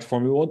going to come back to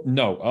Formula One?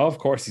 No, of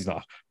course he's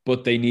not.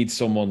 But they need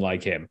someone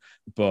like him.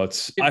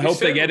 But I hope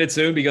they get it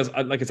soon because,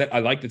 like I said, I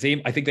like the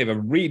team. I think they have a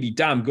really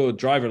damn good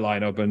driver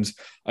lineup. And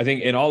I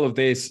think in all of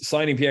this,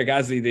 signing Pierre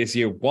Gasly this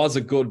year was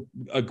a good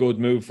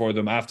move for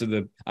them after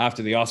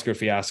the Oscar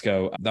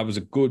fiasco. That was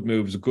a good move.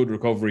 It was a good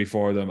recovery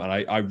for them. And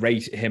I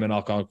rate him and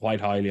Ocon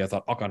quite highly. I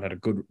thought Ocon had a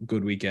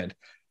good weekend.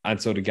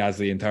 And so did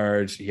Gasly in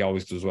third. He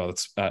always does well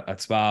at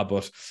Spa.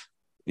 But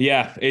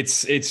yeah,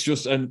 it's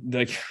just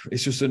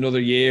another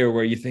year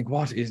where you think,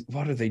 what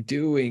are they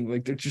doing?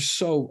 Like, they're just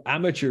so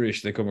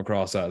amateurish they come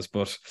across as.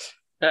 But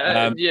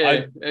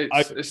I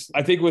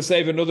think we'll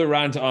save another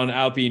rant on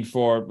Alpine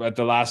for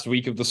the last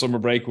week of the summer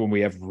break when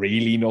we have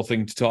really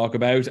nothing to talk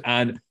about.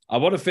 And I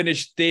want to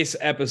finish this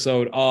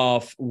episode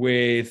off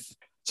with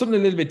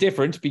something a little bit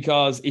different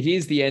because it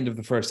is the end of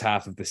the first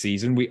half of the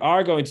season. We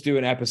are going to do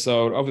an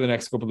episode over the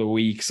next couple of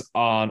weeks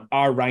on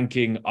our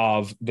ranking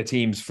of the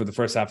teams for the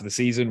first half of the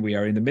season. We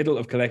are in the middle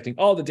of collecting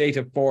all the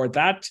data for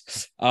that.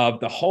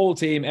 The whole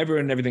team,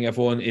 everyone and everything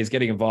F1 is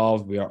getting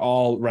involved. We are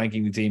all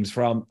ranking the teams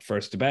from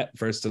first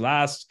to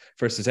last,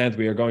 first to 10th.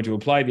 We are going to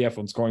apply the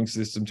F1 scoring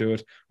system to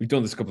it. We've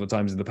done this a couple of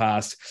times in the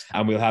past,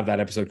 and we'll have that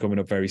episode coming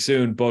up very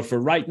soon. But for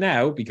right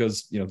now,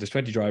 because there's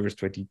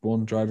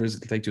 21 drivers,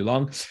 it'll take too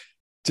long.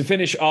 To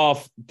finish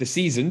off the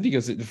season,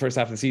 because the first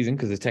half of the season,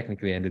 because it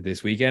technically ended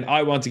this weekend,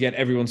 I want to get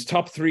everyone's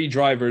top 3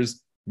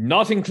 drivers,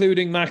 not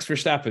including Max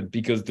Verstappen,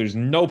 because there's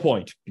no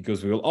point,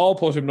 because we will all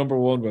put him number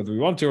 1, whether we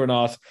want to or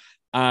not.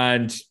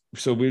 And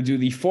so we'll do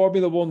the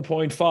Formula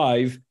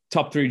 1.5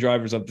 top 3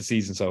 drivers of the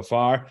season so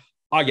far.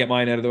 I'll get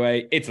mine out of the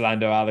way. It's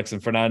Lando, Alex,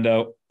 and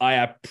Fernando.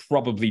 I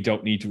probably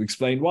don't need to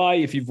explain why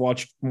if you've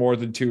watched more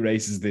than 2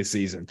 races this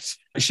season.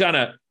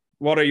 Shanna,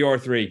 what are your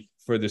 3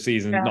 for the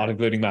season, not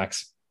including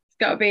Max?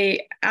 Got to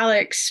be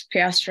Alex,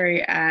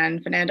 Piastri,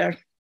 and Fernando.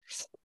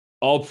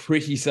 All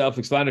pretty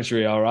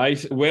self-explanatory, all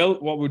right. Will,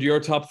 what would your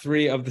top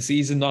 3 of the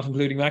season, not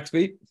including Max,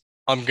 be?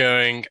 I'm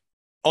going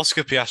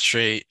Oscar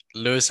Piastri,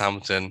 Lewis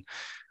Hamilton,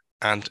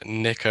 and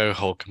Nico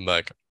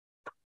Hulkenberg.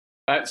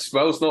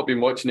 Will's not been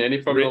watching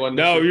any Formula One.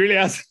 No, he really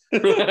has.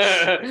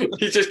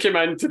 He just came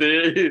in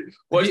today.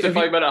 Watched the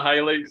 5-minute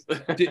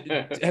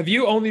highlights. Have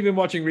you only been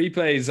watching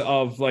replays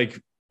of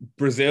like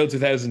Brazil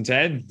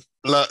 2010?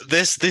 Look,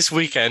 this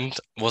weekend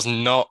was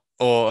not,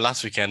 or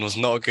last weekend was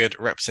not a good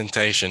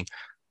representation.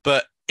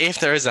 But if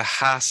there is a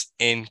Haas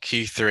in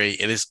Q3,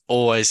 it is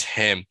always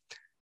him.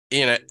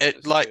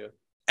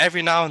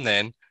 Every now and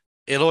then,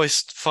 he'll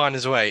always find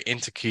his way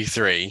into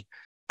Q3,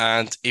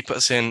 and he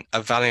puts in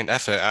a valiant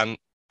effort. And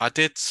I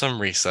did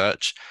some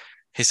research.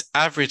 His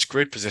average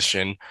grid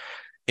position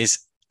is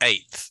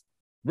 8th.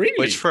 Really?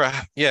 Which for a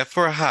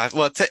Haas,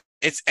 well,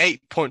 it's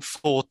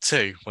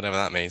 8.42, whatever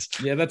that means.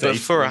 Yeah, that's. But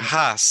for a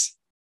Haas,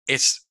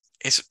 it's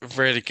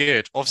really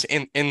good.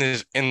 Obviously, in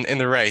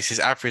the race, his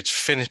average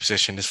finish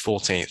position is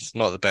 14th,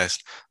 not the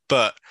best.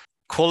 But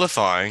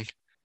qualifying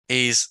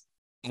is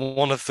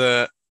one of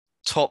the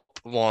top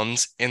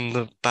ones in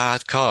the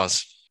bad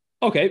cars.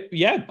 Okay,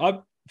 yeah,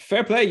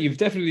 fair play. You've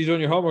definitely done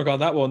your homework on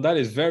that one. That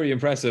is very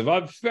impressive.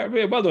 Well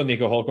done,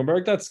 Nico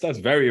Hulkenberg. That's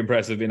very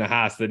impressive in a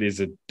Haas that is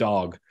a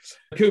dog.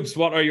 Coops,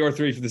 what are your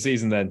 3 for the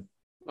season then?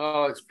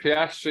 Oh, it's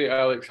Piastri,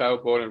 Alex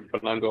Albon, and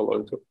Fernando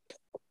Alonso.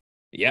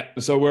 Yeah,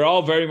 so we're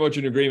all very much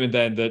in agreement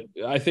then that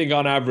I think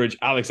on average,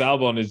 Alex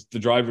Albon is the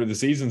driver of the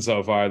season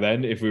so far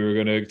then, if we were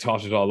going to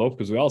toss it all up,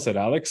 because we all said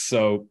Alex.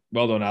 So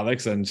well done,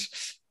 Alex. And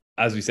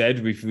as we said,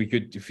 if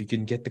we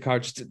can get the car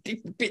just a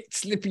bit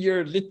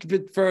slippier, a little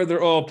bit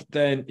further up,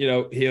 then,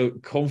 he'll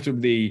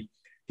comfortably,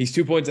 he's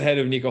 2 points ahead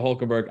of Nico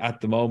Hulkenberg at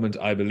the moment,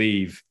 I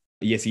believe.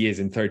 Yes, he is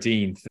in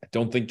 13th. I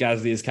don't think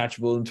Gasly is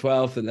catchable in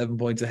 12th, 11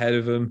 points ahead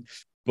of him.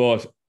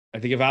 But I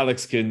think if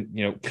Alex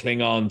can,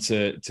 cling on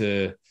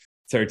to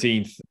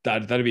 13th,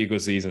 that'd be a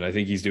good season. I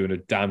think he's doing a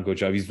damn good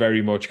job. He's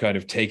very much kind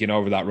of taken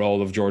over that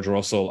role of George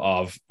Russell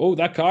of,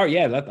 that car,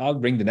 I'll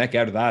wring the neck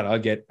out of that. I'll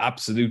get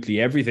absolutely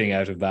everything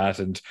out of that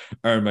and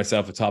earn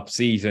myself a top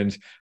seat. And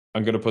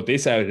I'm going to put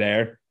this out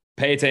there.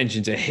 Pay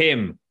attention to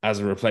him as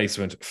a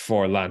replacement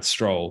for Lance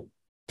Stroll,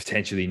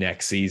 potentially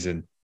next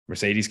season.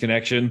 Mercedes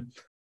connection,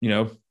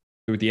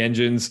 with the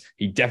engines.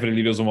 He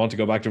definitely doesn't want to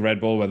go back to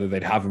Red Bull, whether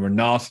they'd have him or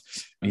not.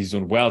 He's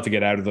done well to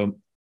get out of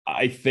them.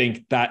 I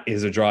think that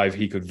is a drive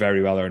he could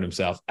very well earn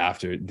himself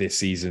after this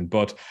season.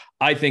 But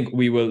I think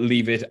we will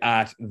leave it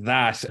at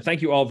that.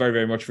 Thank you all very,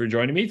 very much for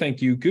joining me.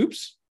 Thank you,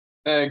 Coops.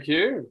 Thank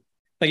you.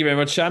 Thank you very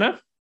much, Shanna.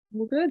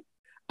 All good.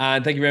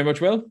 And thank you very much,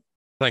 Will.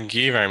 Thank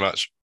you very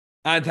much.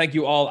 And thank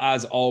you all,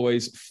 as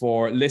always,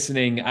 for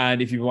listening.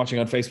 And if you've been watching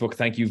on Facebook,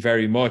 thank you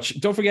very much.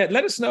 Don't forget,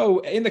 let us know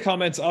in the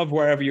comments of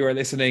wherever you are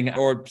listening,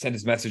 or send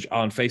us a message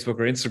on Facebook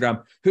or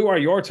Instagram. Who are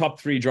your top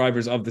 3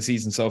 drivers of the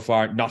season so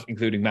far, not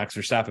including Max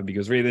Verstappen?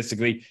 Because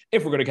realistically,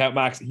 if we're going to count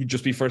Max, he'd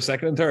just be first,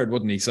 second, and third,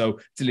 wouldn't he?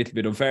 So it's a little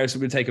bit unfair. So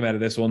we'll take him out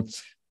of this one.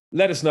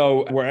 Let us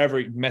know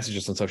wherever, message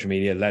us on social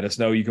media. Let us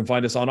know. You can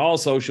find us on all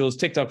socials,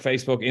 TikTok,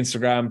 Facebook,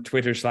 Instagram,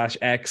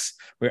 Twitter/X.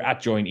 We're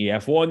at Join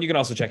EF1. You can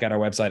also check out our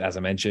website, as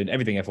I mentioned,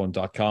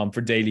 everythingf1.com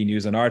for daily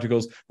news and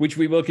articles, which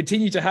we will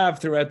continue to have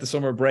throughout the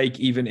summer break,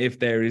 even if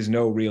there is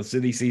no real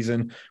silly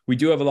season. We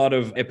do have a lot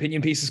of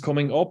opinion pieces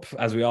coming up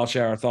as we all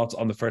share our thoughts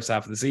on the first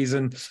half of the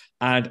season.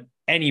 And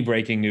any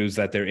breaking news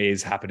that there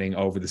is happening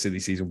over the silly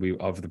season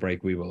of the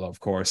break, we will, of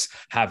course,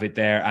 have it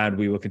there, and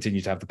we will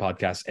continue to have the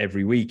podcast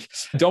every week.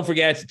 Don't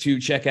forget to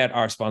check out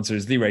our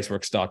sponsors,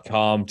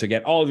 theraceworks.com, to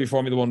get all of your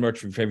Formula One merch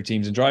from your favorite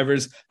teams and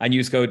drivers, and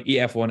use code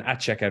EF1 at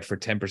checkout for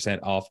 10%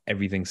 off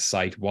everything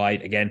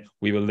site-wide. Again,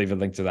 we will leave a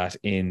link to that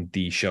in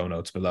the show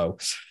notes below.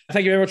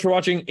 Thank you very much for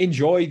watching.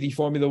 Enjoy the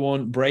Formula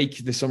One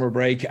break, the summer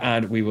break,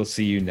 and we will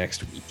see you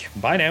next week.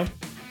 Bye now.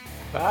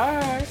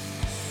 Bye.